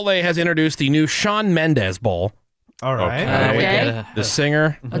 Chipotle has introduced the new Shawn Mendes bowl. All right. Okay. The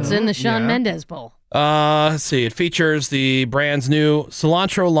singer. What's in the Shawn Mendes bowl? Let's see. It features the brand's new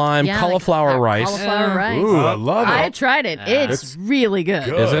cilantro lime cauliflower rice. Cauliflower rice. Ooh, I love it. I tried it. It's really good.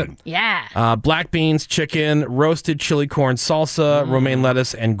 Is it? Yeah. Black beans, chicken, roasted chili corn salsa, romaine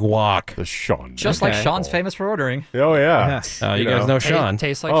lettuce, and guac. The Shawn. Just like Sean's famous for ordering. Oh, yeah. You guys know Sean.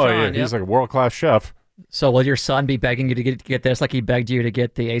 Tastes like Oh, Sean. yeah. He's like a world-class chef. So will your son be begging you to get this like he begged you to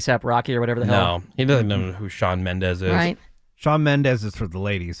get the ASAP Rocky or whatever the hell? No, he doesn't know who Shawn Mendes is. Right. Shawn Mendes is for the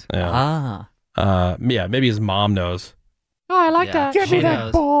ladies. Yeah. Maybe his mom knows. Oh, I like that. Give me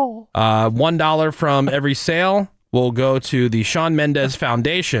that ball. $1 from every sale will go to the Shawn Mendes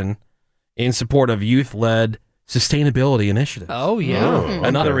Foundation in support of youth-led sustainability initiatives. Oh, yeah.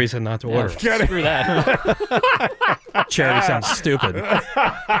 Another reason not to order. Screw that. Charity sounds stupid.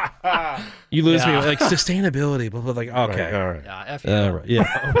 You lose me like sustainability, but okay, all right. Yeah, F you. All right. Yeah.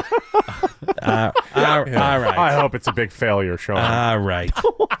 All right. I hope it's a big failure, Sean. All right.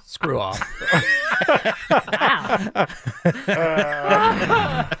 Screw off.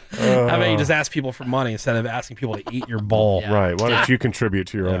 How about you just ask people for money instead of asking people to eat your bowl? Right. Why don't you contribute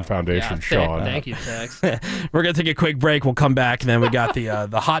to your own foundation, Sean? Thank you, Tex. We're gonna take a quick break. We'll come back, and then we got the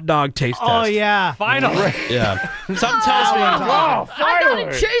hot dog taste test. Oh, yeah. Finally. Yeah. Something tells me. I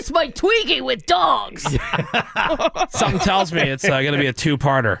gotta chase my Twinkie with dogs. Something tells me it's gonna be a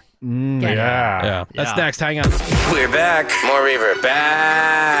two-parter. Yeah. That's next. Hang on. We're back. More reverb.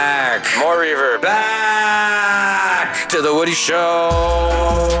 Back. More reverb. Back to the Woody Show.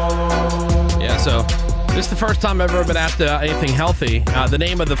 Yeah, so this is the first time I've ever been asked anything healthy. The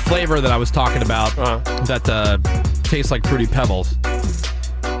name of the flavor that I was talking about that tastes like Fruity Pebbles,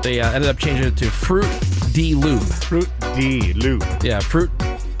 they ended up changing it to Fruit D Loop. Fruit D Loop. Yeah, Fruit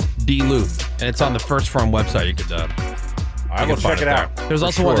D Loop. And it's on the First Form website. You could I will check it out. There's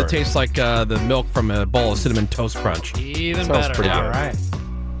also one that tastes like the milk from a bowl of Cinnamon Toast Crunch. Even Sounds better. pretty good. All right.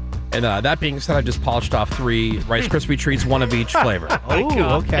 And that being said, I just polished off 3 Rice Krispie treats, one of each flavor.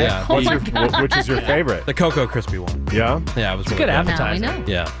 Oh, okay. Yeah, Which is your favorite? the Cocoa Crispy one. Yeah? Yeah, it was It's a really good good. appetizer. Now we know.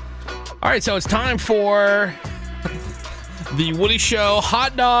 Yeah. All right, so it's time for the Woody Show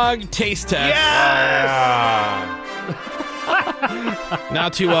hot dog taste test. Now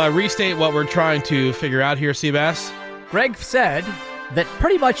to restate what we're trying to figure out here, Seabass. Greg said that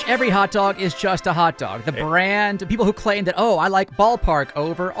pretty much every hot dog is just a hot dog. The brand, people who claim that, I like Ballpark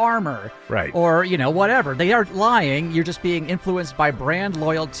over Armor. Right. Or, whatever. They are lying. You're just being influenced by brand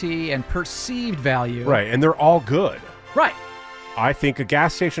loyalty and perceived value. Right. And they're all good. Right. I think a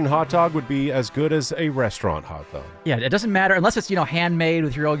gas station hot dog would be as good as a restaurant hot dog. Yeah, it doesn't matter unless it's, handmade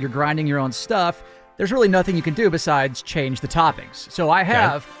with you're grinding your own stuff. There's really nothing you can do besides change the toppings. So I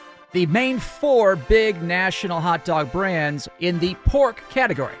have the main 4 big national hot dog brands in the pork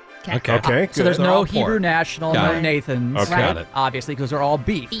category. Okay. So there's They're no all Hebrew pork. National, Got no it. Nathan's. Okay. Got it. Obviously, because they're all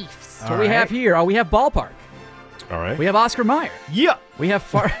beef. Beefs. So we have here, we have Ballpark. All right. We have Oscar Mayer. Yeah. We have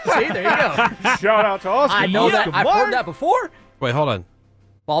See, there you go. Shout out to Oscar. I know that. I've heard that before. Wait, hold on.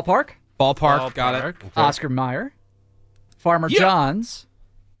 Ballpark. Ballpark. Got it. Oscar Mayer. Farmer John's.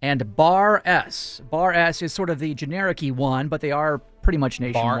 And Bar S. Bar S is sort of the generic-y one, but they are pretty much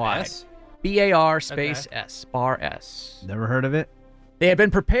nationwide. Bar S? B-A-R space S. Bar S. Never heard of it. They have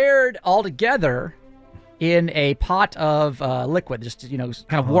been prepared all together in a pot of liquid, just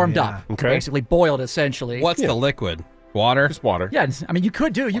kind of warmed up, basically boiled essentially. What's the liquid? Water? Just water. Yeah, I mean you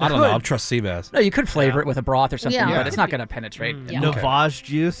could do. I don't know. I'll trust Seabass. No, you could flavor it with a broth or something, Yeah. but it's not going to penetrate. Navage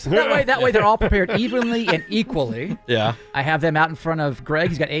juice. That way they're all prepared evenly and equally. Yeah. I have them out in front of Greg.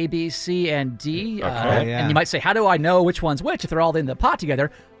 He's got A, B, C, and D. Okay. And you might say, how do I know which one's which if they're all in the pot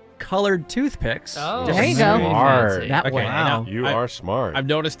together? Colored toothpicks. Oh, There you go. Smart. That way. Wow. You are smart. I've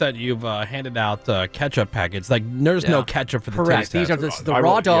noticed that you've handed out ketchup packets. Like, there's no ketchup for the Correct. taste These test. are the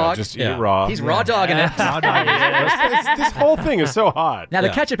raw dog. just eat it raw. He's raw dogging it. This whole thing is so hot. Now the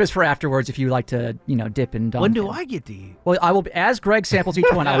ketchup is for afterwards if you like to, dip and dunk. When do I get to eat? Well, I will. As Greg samples each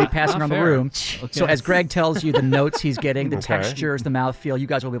one, I'll be passing around the fair. room. So as Greg tells you the notes he's getting, the Okay. textures, the mouthfeel, you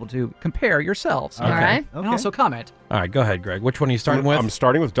guys will be able to compare yourselves. All right. And also comment. All right, go ahead, Greg. Which one are you starting with? I'm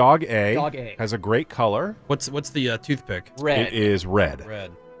starting with Dog A. Dog A. Has a great color. What's the toothpick? Red. It is red.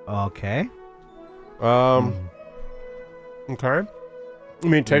 Red. Okay. Okay. I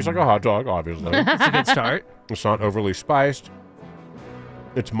mean, it tastes like a hot dog, obviously. That's a good start. It's not overly spiced.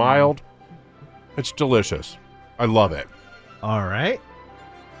 It's mild. It's delicious. I love it. All right.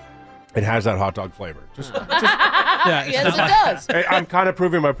 It has that hot dog flavor. Yeah, Yes, it does. I'm kind of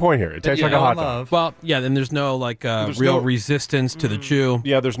proving my point here. It tastes like a hot dog. Well, yeah, then there's no real resistance to the chew.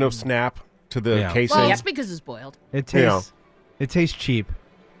 Yeah, there's no snap to the casing. Well, it's because it's boiled. It tastes. It tastes cheap.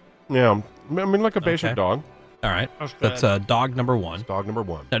 Yeah, I mean like a basic dog. All right, that's dog number 1. Dog number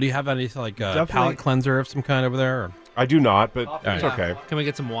 1. Now, do you have any Definitely. palate cleanser of some kind over there? Or? I do not, but it's right. okay. Can we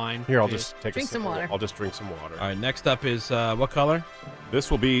get some wine? Here, I'll just take Drink a sip. some water. I'll just drink some water. All right, next up is what color?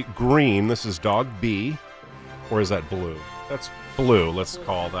 This will be green. This is Dog B. Or is that blue? That's blue. Let's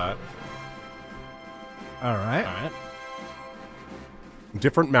call that. All right. All right.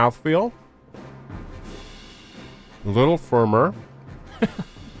 Different mouthfeel. A little firmer. A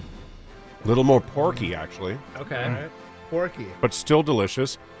little more porky, actually. Okay. Porky. But still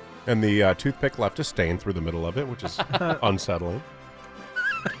delicious. And the toothpick left a stain through the middle of it, which is unsettling.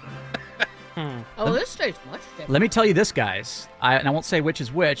 Oh, this tastes much different. Let me tell you this, guys. And I won't say which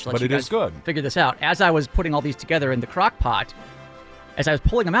is which. Let But you it guys is good. Figure this out. As I was putting all these together in the crock pot, as I was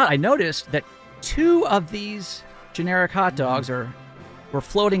pulling them out, I noticed that 2 of these generic hot dogs were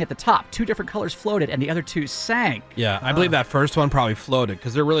floating at the top. 2 different colors floated, and the other 2 sank. Yeah, I believe that first one probably floated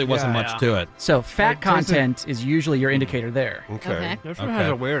because there really wasn't much to it. So fat content is usually your indicator there. Okay. This one has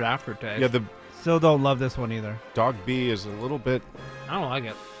a weird aftertaste. Yeah, the Still don't love this one either. Dog B is a little bit I don't like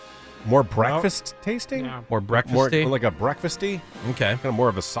it. more breakfast tasting. Yeah. More More breakfasty. like a breakfasty. Okay. Kind of more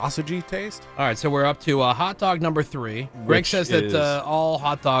of a sausagey taste. All right, so we're up to hot dog number 3. Greg Which says is- that all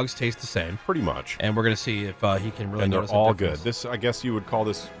hot dogs taste the same, Pretty much. and we're gonna see if he can really And they're notice a all good. difference. This, I guess you would call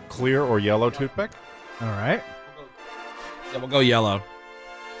this clear or yellow toothpick. All right. Yeah, we'll go yellow.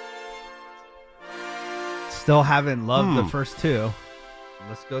 Still haven't loved the first 2.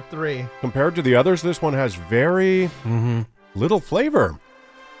 Let's go 3. Compared to the others, this one has very little flavor.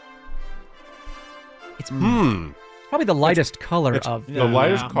 It's probably the lightest color It's of the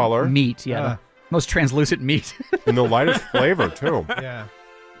lightest color meat. Yeah, the most translucent meat. and the lightest flavor too. Yeah.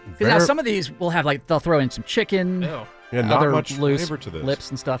 Because now some of these will have they'll throw in some chicken, Ew. Yeah, not other much loose flavor to this. lips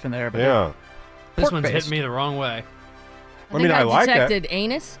and stuff in there. But Yeah, This pork one's based. hit me the wrong way. I mean, I like it. detected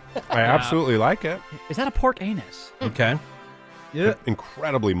anus. I absolutely like it. Is that a pork anus? Okay. Yeah.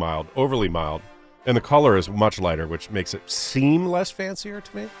 Incredibly mild, overly mild, and the color is much lighter, which makes it seem less fancier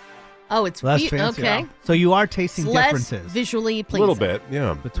to me. Oh, it's Less fancy. okay. So you are tasting It's less differences visually A pleasing. little bit,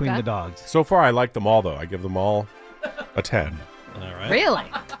 yeah. between Okay. the dogs. So far, I like them all, though. I give them all a 10. All right. Really?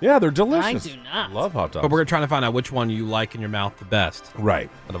 Yeah, they're delicious. I do not. Love hot dogs. But we're trying to find out which one you like in your mouth the best right.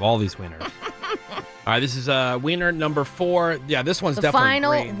 out of all these wieners. All right, this is wiener number 4. Yeah, this one's The definitely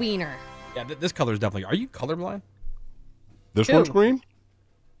final green. wiener. Yeah, this color is definitely. Are you colorblind? This one's green?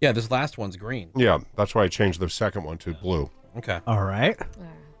 Yeah, this last one's green. Yeah, that's why I changed the second one to blue. Okay. All right.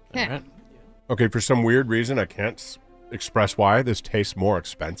 Okay. All right. Okay, for some weird reason, I can't express why this tastes more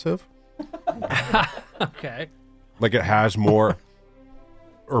expensive. Okay. Like it has more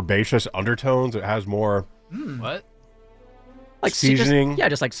herbaceous undertones. It has more What? Like seasoning.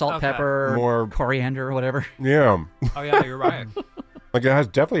 Just like salt, pepper, more coriander, or whatever. Yeah. Oh yeah, you're right. Like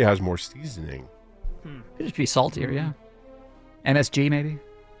it definitely has more seasoning. Could just be saltier, yeah. MSG maybe.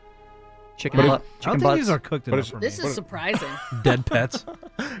 Chicken But butt. I Chicken don't think butts. these are cooked enough for me. This is surprising. Dead pets.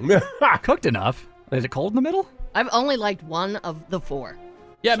 Cooked enough. Is it cold in the middle? I've only liked one of the 4.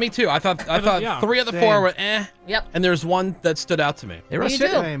 Yeah, me too. I thought yeah, 3 of the same. 4 were eh. Yep. And there's one that stood out to me. They were You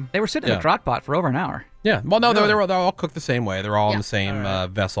sitting. do. They were sitting in Yeah. a crock pot for over an hour. Yeah. Well, no, Really? they're all cooked the same way. They're all in Yeah. the same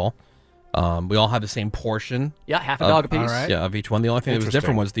vessel. We all have the same portion. Yeah, half a dog apiece. all right. Yeah, of each one. The only thing that was Interesting.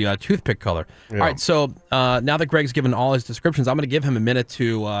 different was the toothpick color. Yeah. All right, so now that Greg's given all his descriptions, I'm going to give him a minute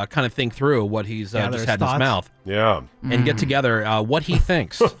to kind of think through what he's Gather just his had in his thoughts. mouth Yeah. and get together what he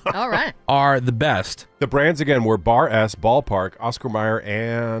thinks All right. are the best. The brands again were Bar S, Ballpark, Oscar Mayer,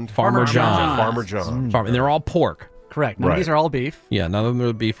 and Farmer John. Farmer John. And they're all pork. Correct. None of these are all beef. Yeah, none of them are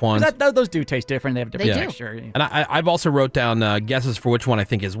the beef ones. Those do taste different. They have different They do. texture. And I've also wrote down guesses for which one I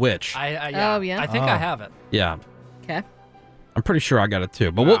think is which. Yeah. Oh, yeah? I think I have it. Yeah, Okay. I'm pretty sure I got it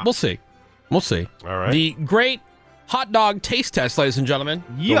too, but we'll see. We'll see. All right. The great hot dog taste test, ladies and gentlemen.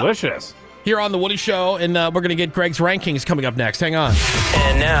 Delicious. Here on The Woody Show, and we're going to get Greg's rankings coming up next. Hang on.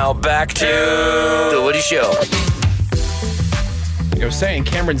 And now back to The Woody Show. Like I was saying,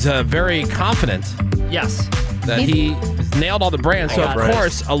 Cameron's very confident Yes. that he nailed all the brands. So, of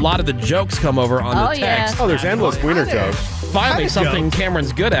course, a lot of the jokes come over on the text. Oh, there's endless wiener jokes. Finally, something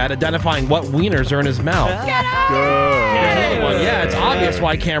Cameron's good at, identifying what wieners are in his mouth. Yeah, it's obvious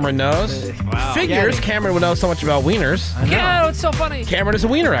why Cameron knows. Wow. Figures Cameron would know so much about wieners. Yeah, it's so funny. Cameron is a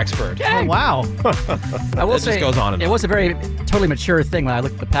wiener expert. Oh, wow. I will It say, just goes on and it on. was a very totally mature thing when I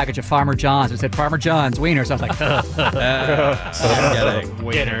looked at the package of Farmer John's. It said Farmer John's wieners. I was like,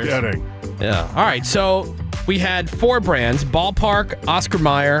 Getting. Yeah. All right. So we had 4 brands: Ballpark, Oscar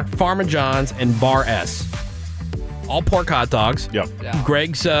Mayer, Farmer John's, and Bar S. All pork hot dogs. Yep. Yeah.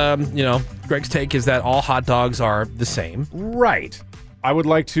 Greg's, Greg's take is that all hot dogs are the same. Right. I would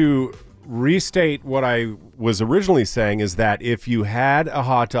like to restate what I was originally saying is that if you had a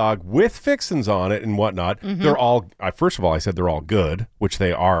hot dog with fixins on it and whatnot, they're all, first of all, I said they're all good, which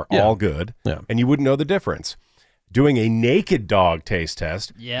they are all good. Yeah. And you wouldn't know the difference. Doing a naked dog taste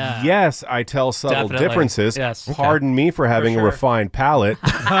test. Yeah. Yes, I tell subtle Definitely. differences. Yes. Pardon me for having sure. a refined palate.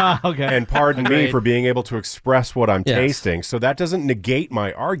 Okay. And pardon me Agreed. for being able to express what I'm Yes. tasting. So that doesn't negate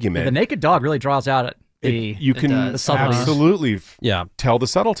my argument. the naked dog really draws out You can does. The subtleties. absolutely Yeah. tell the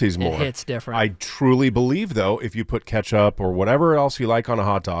subtleties It more. hits different. I truly believe, though, if you put ketchup or whatever else you like on a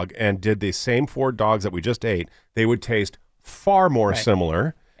hot dog and did the same 4 dogs that we just ate, they would taste far more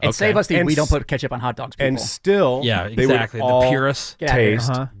similar. And save us the And we don't s- put ketchup on hot dogs, people. And still, Yeah, they exactly. would The all purists. Get outta here.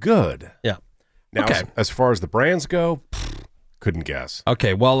 taste good. Yeah. Now, Okay. as far as the brands go, couldn't guess.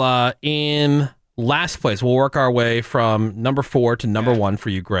 Okay. Well, in last place, we'll work our way from number 4 to number 1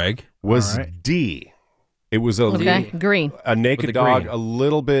 for you, Greg. Was All right. D. It was a Okay. Green. a naked With the dog, green. a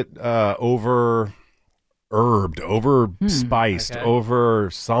little bit over herbed, over spiced, okay. over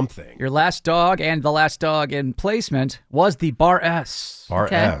something. Your last dog and the last dog in placement was the Bar S. Bar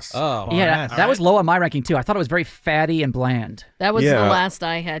Okay. S. Oh. Yeah, that was low on my ranking too. I thought it was very fatty and bland. That was Yeah. the last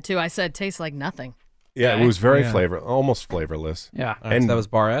I had, too. I said tastes like nothing. Yeah, it was very Yeah. almost flavorless. Yeah. All right, so that was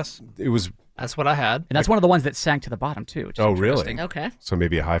Bar S. It was That's what I had. And that's one of the ones that sank to the bottom too. Which is Oh, really? interesting. Okay. so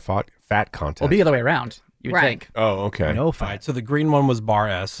maybe a high fat content. Well, be the other way around. You'd Right. think. Oh, okay. No All fight. right. So the green one was Bar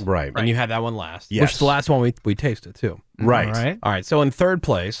S. Right. And you had that one last. Yes. Which is the last one we tasted, too. Right. All right. All right. So in third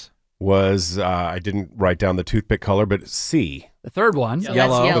place, Was I didn't write down the toothpick color, but C. The third one, So that's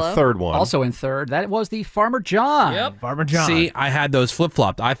Yellow. yellow. The third one. also in third, that was the Farmer John. Yep. Farmer John. See, I had those flip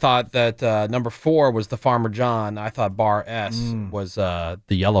flopped. I thought that number 4 was the Farmer John. I thought Bar S was the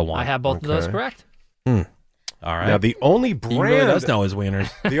yellow one. I have both of those Okay. correct. All right. Now the only he brand really does know his wieners.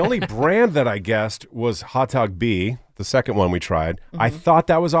 the only brand that I guessed was Hot Dog B, the second one we tried. I thought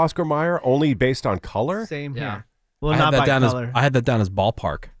that was Oscar Mayer, only based on color. Same Yeah. here. Well, I not had that by down color. as I had that down as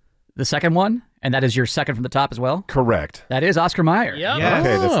Ballpark. The second one, and that is your second from the top as well. Correct. That is Oscar Mayer. Yep. Yeah.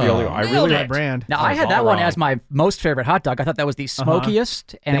 Okay, that's the only one. I Nailed really it. brand. Now I was had that all one wrong. as my most favorite hot dog. I thought that was the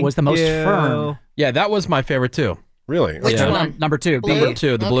smokiest, and it Thank was the most you. firm. Yeah, that was my favorite too. really. Which Yeah. one? Number two, Blue? B. Number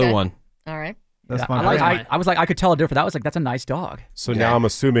 2, the blue Okay. one. All right. That's Yeah, my I, like- brand. I was like, I could tell a difference. That was like, that's a nice dog. So now I'm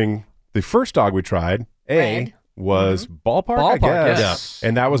assuming the first dog we tried, A, Red. was Ballpark, I Ballpark, guess. yes.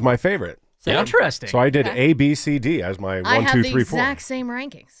 And that was my favorite. So Yeah. interesting. So I did Okay. A, B, C, D as my I 1, have 2, the 3, 4. exact same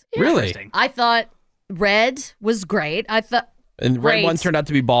rankings. Really? Interesting. I thought red was great. I thought And red Great. one turned out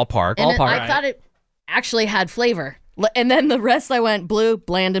to be Ballpark. and Ballpark. I thought it actually had flavor. And then the rest I went blue,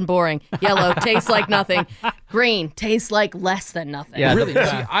 bland and boring. Yellow, tastes like nothing. Green, tastes like less than nothing. Yeah, really. See,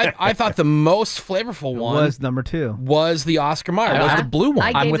 I thought the most flavorful one was number 2. Was the Oscar Mayer, was the blue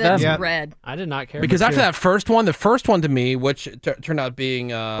one. I gave them red. I did not care. Because after that first one, the first one to me, which turned out being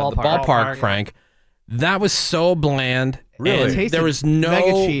the ballpark, Frank, that was so bland. Really? And there was no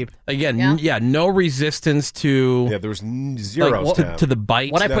mega cheap. Again, no resistance to. Yeah, there was zero to the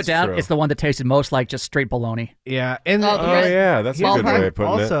bite. What I put down is the one that tasted most like just straight bologna. Yeah, and that's a good way of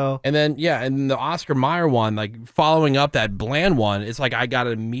putting it. And then and the Oscar Mayer one, like following up that bland one, it's like I got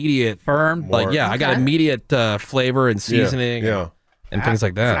immediate firm, I got immediate flavor and seasoning, and things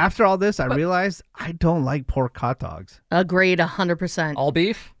like that. After all this, I realized I don't like pork hot dogs. Agreed, 100%. All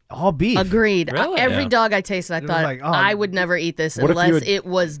beef? All beef. Agreed. Really? Every Yeah. dog I tasted, I thought like, oh, I would never eat this What if you unless had- it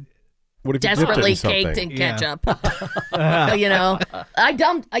was What if you dipped it in desperately something? caked in Yeah. ketchup. I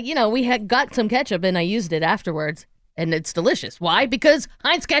dumped. We had got some ketchup and I used it afterwards, and it's delicious. Why? Because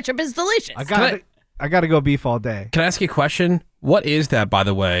Heinz ketchup is delicious. I got to go beef all day. Can I ask you a question? What is that, by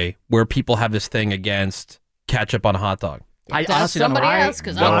the way, where people have this thing against ketchup on a hot dog? I honestly don't know. Somebody else,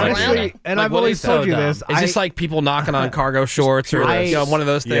 'cause I'm around it. And Like, I've what always is told so you dumb? this. Is this like people knocking on cargo shorts or one of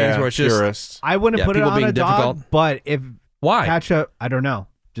those things where it's just I wouldn't put it people on being a difficult? dog, but if Why? ketchup, I don't know,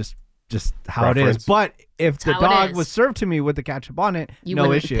 just how it Preference. is. But if the how it dog is. was served to me with the ketchup on it, You no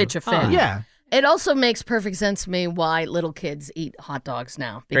wouldn't issue. pitch a fit. Yeah. It also makes perfect sense to me why little kids eat hot dogs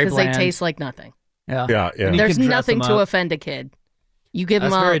now, Very because they bland. taste like nothing. Yeah. And you There's can dress nothing them to up. offend a kid. You give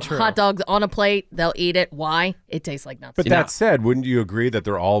That's them very a true. hot dog on a plate, they'll eat it. Why? It tastes like nothing. But that said, wouldn't you agree that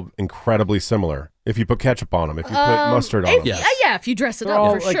they're all incredibly similar? If you put ketchup on them, if you put mustard on them, Yeah, if you dress it they're up,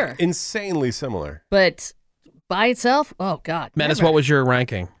 all for like, sure. insanely similar. But by itself, oh God. Menace, never. what was your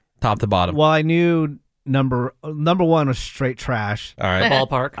ranking, top to bottom? Well, I knew number one was straight trash. All right.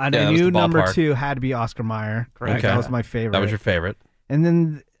 Ballpark. And Yeah, I that was knew the number ballpark. 2 had to be Oscar Mayer. Correct. Okay. That was my favorite. That was your favorite. And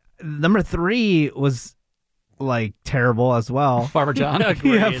then number 3 was like terrible as well. Farmer John.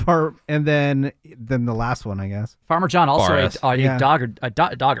 Yeah, and then the last one, I guess. Farmer John also Forrest. ate Yeah. Dodger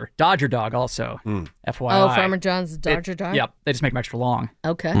dog also. FYI. Oh, Farmer John's Dodger dog? Yep, they just make them extra long.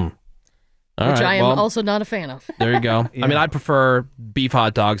 Okay. All Which right, I am well, also not a fan of. There you go. Yeah. I mean, I prefer beef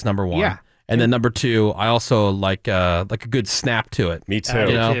hot dogs, number 1. Yeah. And then number 2, I also like a good snap to it. Me too.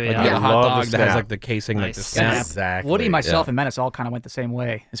 You know, too, like yeah. you have I a hot love dog the that has snap. like the casing, like the Nice snap. Exactly. Woody, myself, Yeah. and Menace all kind of went the same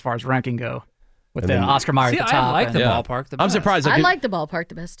way as far as ranking go, with And the then- Oscar Mayer See, at the top. I like and- the Yeah. ballpark. The I'm best. surprised. I Like, like the ballpark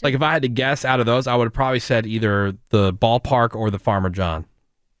the best too. like if I had to guess out of those, I would have probably said either the ballpark or the Farmer John.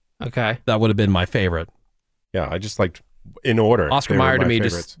 Okay. That would have been my favorite. Yeah, I just liked in order. Oscar they were Mayer to my me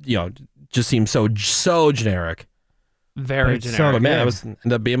favorites. just seems so generic. Very It's so generic. But man, good. that was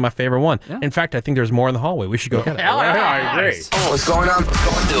ended up being my favorite one. Yeah. In fact, I think there's more in the hallway. We should go get it. I agree. What's going on?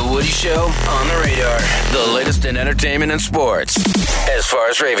 The Woody Show on the radar. The latest in entertainment and sports, as far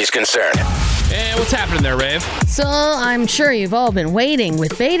as Ravey's concerned. And what's happening there, Rave? So I'm sure you've all been waiting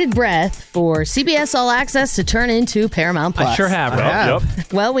with bated breath for CBS All Access to turn into Paramount Plus. I sure have. Rob.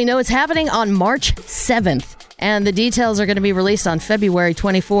 Yep. Well, we know it's happening on March 7th. And the details are going to be released on February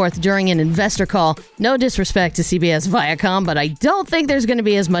 24th during an investor call. No disrespect to CBS Viacom, but I don't think there's going to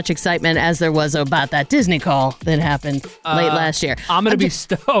be as much excitement as there was about that Disney call that happened late last year. I'm going to be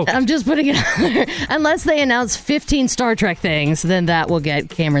stoked. I'm just putting it out there. Unless they announce 15 Star Trek things, then that will get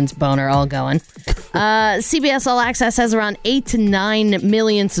Cameron's boner all going. CBS All Access has around 8 to 9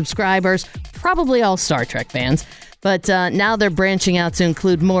 million subscribers, probably all Star Trek fans. But now they're branching out to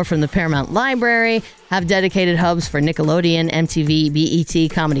include more from the Paramount library, have dedicated hubs for Nickelodeon, MTV, BET,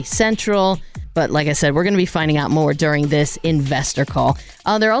 Comedy Central. But like I said, we're going to be finding out more during this investor call.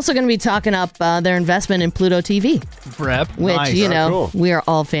 They're also going to be talking up their investment in Pluto TV, Rep. which, Nice. you know, Cool. we are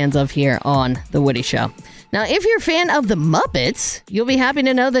all fans of here on The Woody Show. Now, if you're a fan of The Muppets, you'll be happy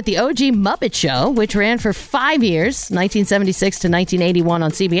to know that the OG Muppet Show, which ran for 5 years, 1976 to 1981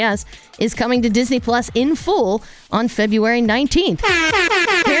 on CBS, is coming to Disney Plus in full on February 19th.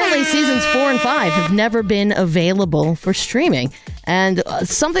 Apparently, seasons 4 and 5 have never been available for streaming. And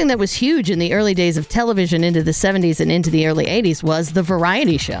something that was huge in the early days of television into the 70s and into the early 80s was the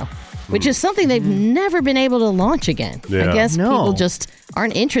variety show, which is something they've never been able to launch again. Yeah. I guess No. people just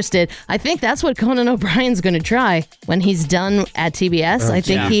aren't interested. I think that's what Conan O'Brien's going to try when he's done at TBS. I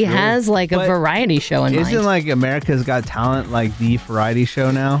think he has like a But variety show in Isn't mind. like America's Got Talent like the variety show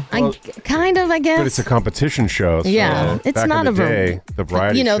now? Kind of, I guess. But it's a competition show. So Yeah, it's back not in the a day, the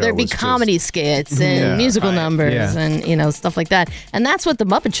variety you know, show there'd be was just- comedy skits and Yeah, musical right. numbers Yeah. and, you know, stuff like that. And that's what the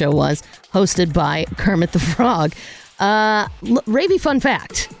Muppet Show was, hosted by Kermit the Frog. Ravey, fun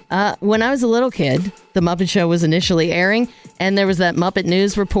fact. When I was a little kid, the Muppet Show was initially airing, and there was that Muppet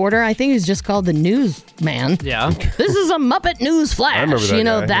News reporter. I think he was just called the Newsman. Yeah. This is a Muppet News Flash. I remember that You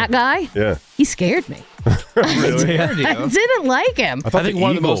know guy. that guy? Yeah. He scared me. Really? I didn't like him. I thought I think the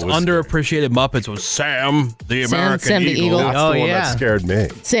one of the most Eagle was- underappreciated Muppets was Sam, the American Sam the Eagle. That's the one that scared me.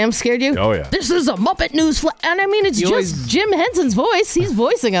 Sam scared you? Oh, yeah. This is a Muppet News Flash. And I mean, it's He just always- Jim Henson's voice. He's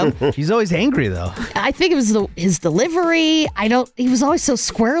voicing him. He's always angry though. I think it was his delivery. He was always so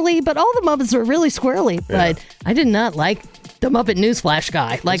squirrely, but all the Muppets were really squirrely. Yeah. But I did not like the Muppet News Flash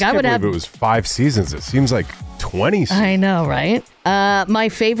guy. Like, I would have. It was 5 seasons. It seems like 20 seasons. I know, right? My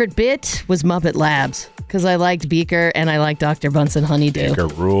favorite bit was Muppet Labs because I liked Beaker and I liked Dr. Bunsen Honeydew. Beaker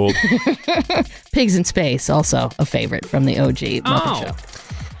ruled. Pigs in Space, also a favorite from the OG Muppet Show.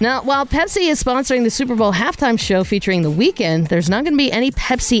 Now, while Pepsi is sponsoring the Super Bowl halftime show featuring The Weeknd, there's not going to be any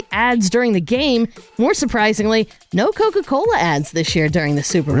Pepsi ads during the game. More surprisingly, no Coca-Cola ads this year during the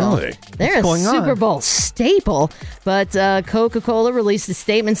Super Bowl. Really? They're What's a going on? Super Bowl staple, but Coca-Cola released a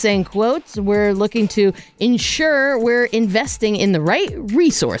statement saying, quote, "We're looking to ensure we're investing in the right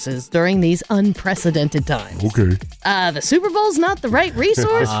resources during these unprecedented times." Okay. The Super Bowl's not the right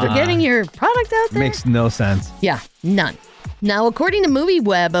resource for getting your product out there? Makes no sense. Yeah, none. Now, according to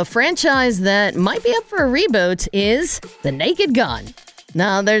MovieWeb, a franchise that might be up for a reboot is The Naked Gun.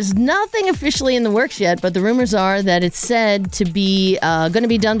 Now, there's nothing officially in the works yet, but the rumors are that it's said to be going to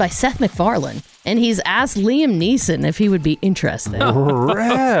be done by Seth MacFarlane. And he's asked Liam Neeson if he would be interested.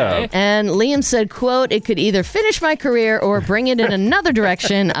 Rap. And Liam said, quote, "It could either finish my career or bring it in another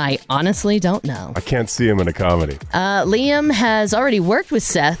direction. I honestly don't know." I can't see him in a comedy. Liam has already worked with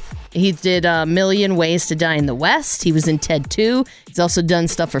Seth. He did A Million Ways to Die in the West. He was in Ted 2. He's also done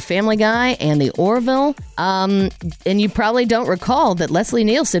stuff for Family Guy and The Orville. And you probably don't recall that Leslie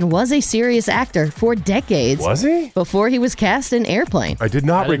Nielsen was a serious actor for decades. Was he? Before he was cast in Airplane. I did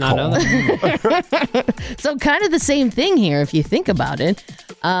not recall. know that. So kind of the same thing here if you think about it.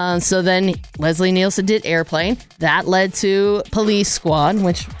 So then Leslie Nielsen did Airplane. That led to Police Squad,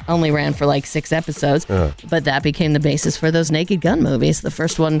 which only ran for like 6 episodes. But that became the basis for those Naked Gun movies. The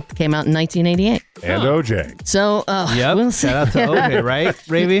first one came out in 1988. And OJ. So we'll see. Shout out to OJ, right,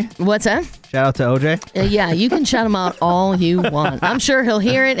 Ravy? What's that? Shout out to OJ. Yeah, you can shout him out all you want. I'm sure he'll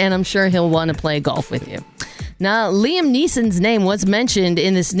hear it, and I'm sure he'll want to play golf with you. Now, Liam Neeson's name was mentioned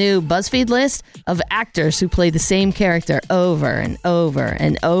in this new BuzzFeed list of actors who play the same character over and over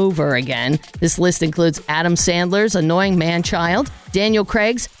and over again. This list includes Adam Sandler's annoying man-child, Daniel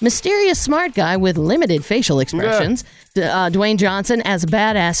Craig's mysterious smart guy with limited facial expressions, Dwayne Johnson as a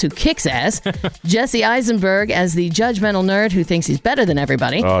badass who kicks ass, Jesse Eisenberg as the judgmental nerd who thinks he's better than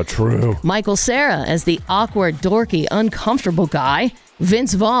everybody, Oh, true. Michael Cera as the awkward, dorky, uncomfortable guy,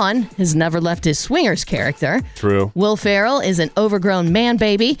 Vince Vaughn has never left his swingers character. True. Will Ferrell is an overgrown man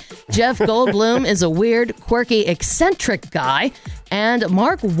baby. Jeff Goldblum is a weird, quirky, eccentric guy. And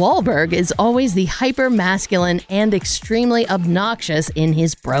Mark Wahlberg is always the hyper-masculine and extremely obnoxious in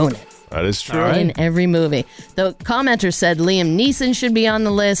his broness. That is true. In every movie. The commenter said Liam Neeson should be on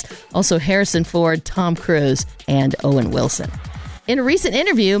the list, also Harrison Ford, Tom Cruise, and Owen Wilson. In a recent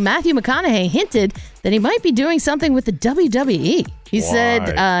interview, Matthew McConaughey hinted that he might be doing something with the WWE. He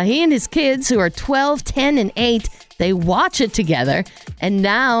said he and his kids, who are 12, 10, and 8, they watch it together. And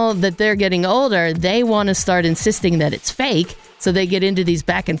now that they're getting older, they want to start insisting that it's fake. So they get into these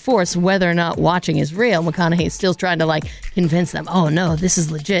back and forths whether or not watching is real. McConaughey's still trying to convince them, oh no, this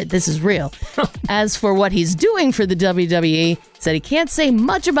is legit, this is real. As for what he's doing for the WWE, said he can't say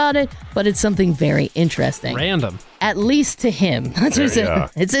much about it, but it's something very interesting. Random. At least to him. That's what he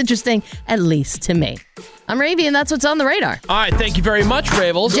said. It's interesting, at least to me. I'm Ravy, and that's what's on the radar. All right, thank you very much,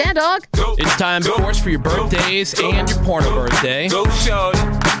 Ravels. Yeah, dog. It's time, of course, for your birthdays and your porno birthday. Go, shorty,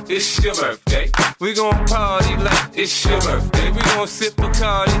 it's your birthday. We gon' party like it's your birthday. We gon' sip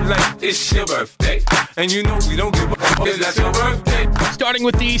Bacardi like it's your birthday. And you know we don't give a fuck. It's not your birthday. Starting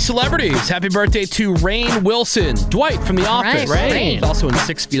with the celebrities. Happy birthday to Rainn Wilson. Dwight from The Office. Rainn. Also in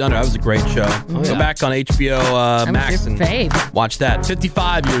 6 Feet Under. That was a great show. Go back on HBO Max and watch that.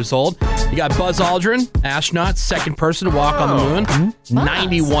 55 years old. You got Buzz Aldrin, astronaut, second person to walk on the moon.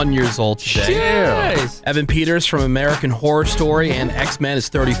 91 years old today. Jeez. Evan Peters from American Horror Story and X-Men is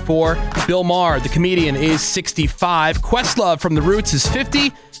 34. Bill Maher, the comedian, is 65. Questlove from The Roots is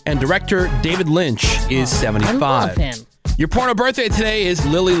 50. And director David Lynch is 75. I love him. Your porno birthday today is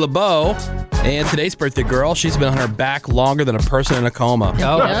Lily LeBeau. And today's birthday girl, she's been on her back longer than a person in a coma.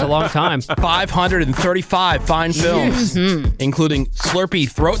 Oh, that's a long time. 535 fine films, including Slurpee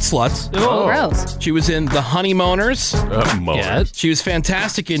Throat Sluts. Oh, gross. She was in The Honeymooners. Yes. She was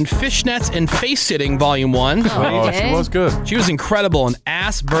fantastic in Fishnets and Face Sitting, Volume 1. Oh, she was good. She was incredible in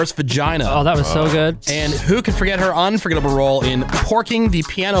Ass vs. Vagina. Oh, that was so good. And who can forget her unforgettable role in Porking the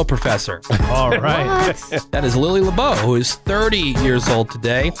Piano Professor? All right. That is Lily LeBeau, who is 30 years old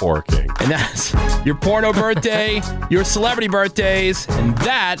today. Porking. And that's your porno birthday, your celebrity birthdays, and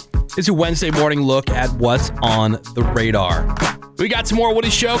that is a Wednesday morning look at what's on the radar. We got some more Woody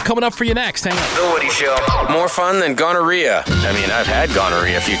Show coming up for you next. Hang on. The Woody Show. More fun than gonorrhea. I mean, I've had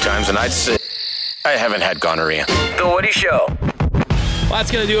gonorrhea a few times, and I'd say I haven't had gonorrhea. The Woody Show. Well,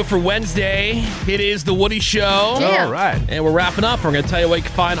 that's going to do it for Wednesday. It is The Woody Show. Yeah. All right. And we're wrapping up. We're going to tell you what you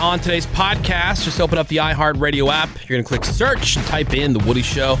can find on today's podcast. Just open up the iHeartRadio app. You're going to click search and type in The Woody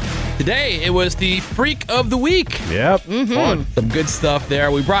Show. Today, it was the Freak of the Week. Yep. Fun. Some good stuff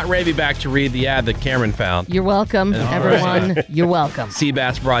there. We brought Ravy back to read the ad that Cameron found. You're welcome, everyone. You're welcome.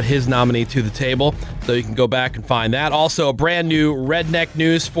 Seabass brought his nominee to the table, so you can go back and find that. Also, a brand new Redneck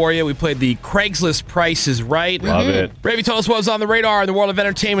news for you. We played the Craigslist Price is Right. Love it. Ravy told us what was on the radar in the world of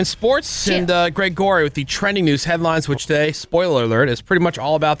entertainment sports. Yeah. And Greg Gorey with the trending news headlines, which today, spoiler alert, is pretty much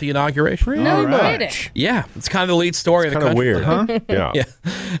all about the inauguration. No right. kidding. Yeah, it's kind of the lead story of the Kind of country. weird, huh? Yeah. Yeah.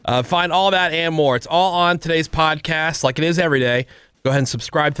 Find all that and more. It's all on today's podcast, like it is every day. Go ahead and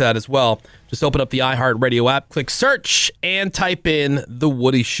subscribe to that as well. Just open up the iHeartRadio app, click search, and type in The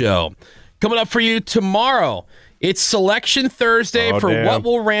Woody Show. Coming up for you tomorrow, it's Selection Thursday for damn. What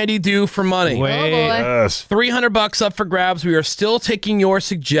Will Randy Do for Money? Oh, boy. Yes. $300 up for grabs. We are still taking your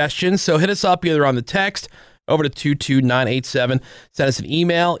suggestions, so hit us up either on the text over to 22987. Send us an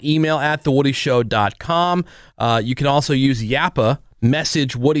email at thewoodyshow.com. You can also use Yappa,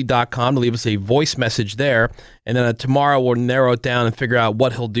 messagewoody.com, to leave us a voice message there. And then tomorrow we'll narrow it down and figure out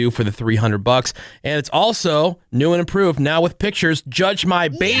what he'll do for the $300. And it's also new and improved now with pictures. Judge My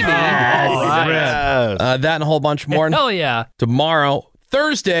Baby. Yes. That and a whole bunch more. Hell yeah. Tomorrow,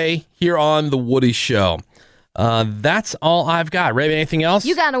 Thursday, here on The Woody Show. That's all I've got. Ray, anything else?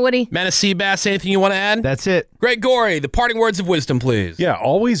 You got it, Woody. Menace Seabass, anything you want to add? That's it. Greg Gorey, the parting words of wisdom, please. Yeah,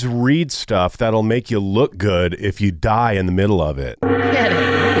 always read stuff that'll make you look good if you die in the middle of it. Get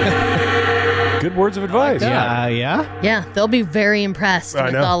it. Good words of advice. Yeah. Yeah, they'll be very impressed I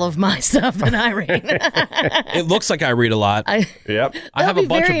with know. all of my stuff that I read. It looks like I read a lot. Yep. I have a bunch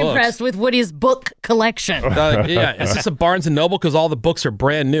They'll be very of books. impressed with Woody's book collection. Yeah, is this a Barnes & Noble? Because all the books are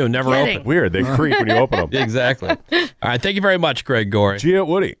brand new, never Kidding. opened. Weird. They creak when you open them. Exactly. All right, thank you very much, Greg Gorey. Gia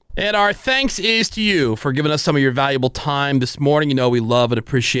Woody. And our thanks is to you for giving us some of your valuable time this morning. You know we love and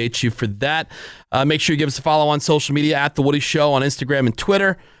appreciate you for that. Make sure you give us a follow on social media at The Woody Show on Instagram and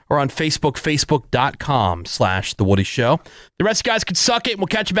Twitter, or on Facebook, facebook.com/The Woody Show. The rest of you guys can suck it, and we'll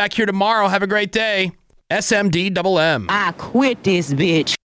catch you back here tomorrow. Have a great day. SMDMM. I quit this bitch.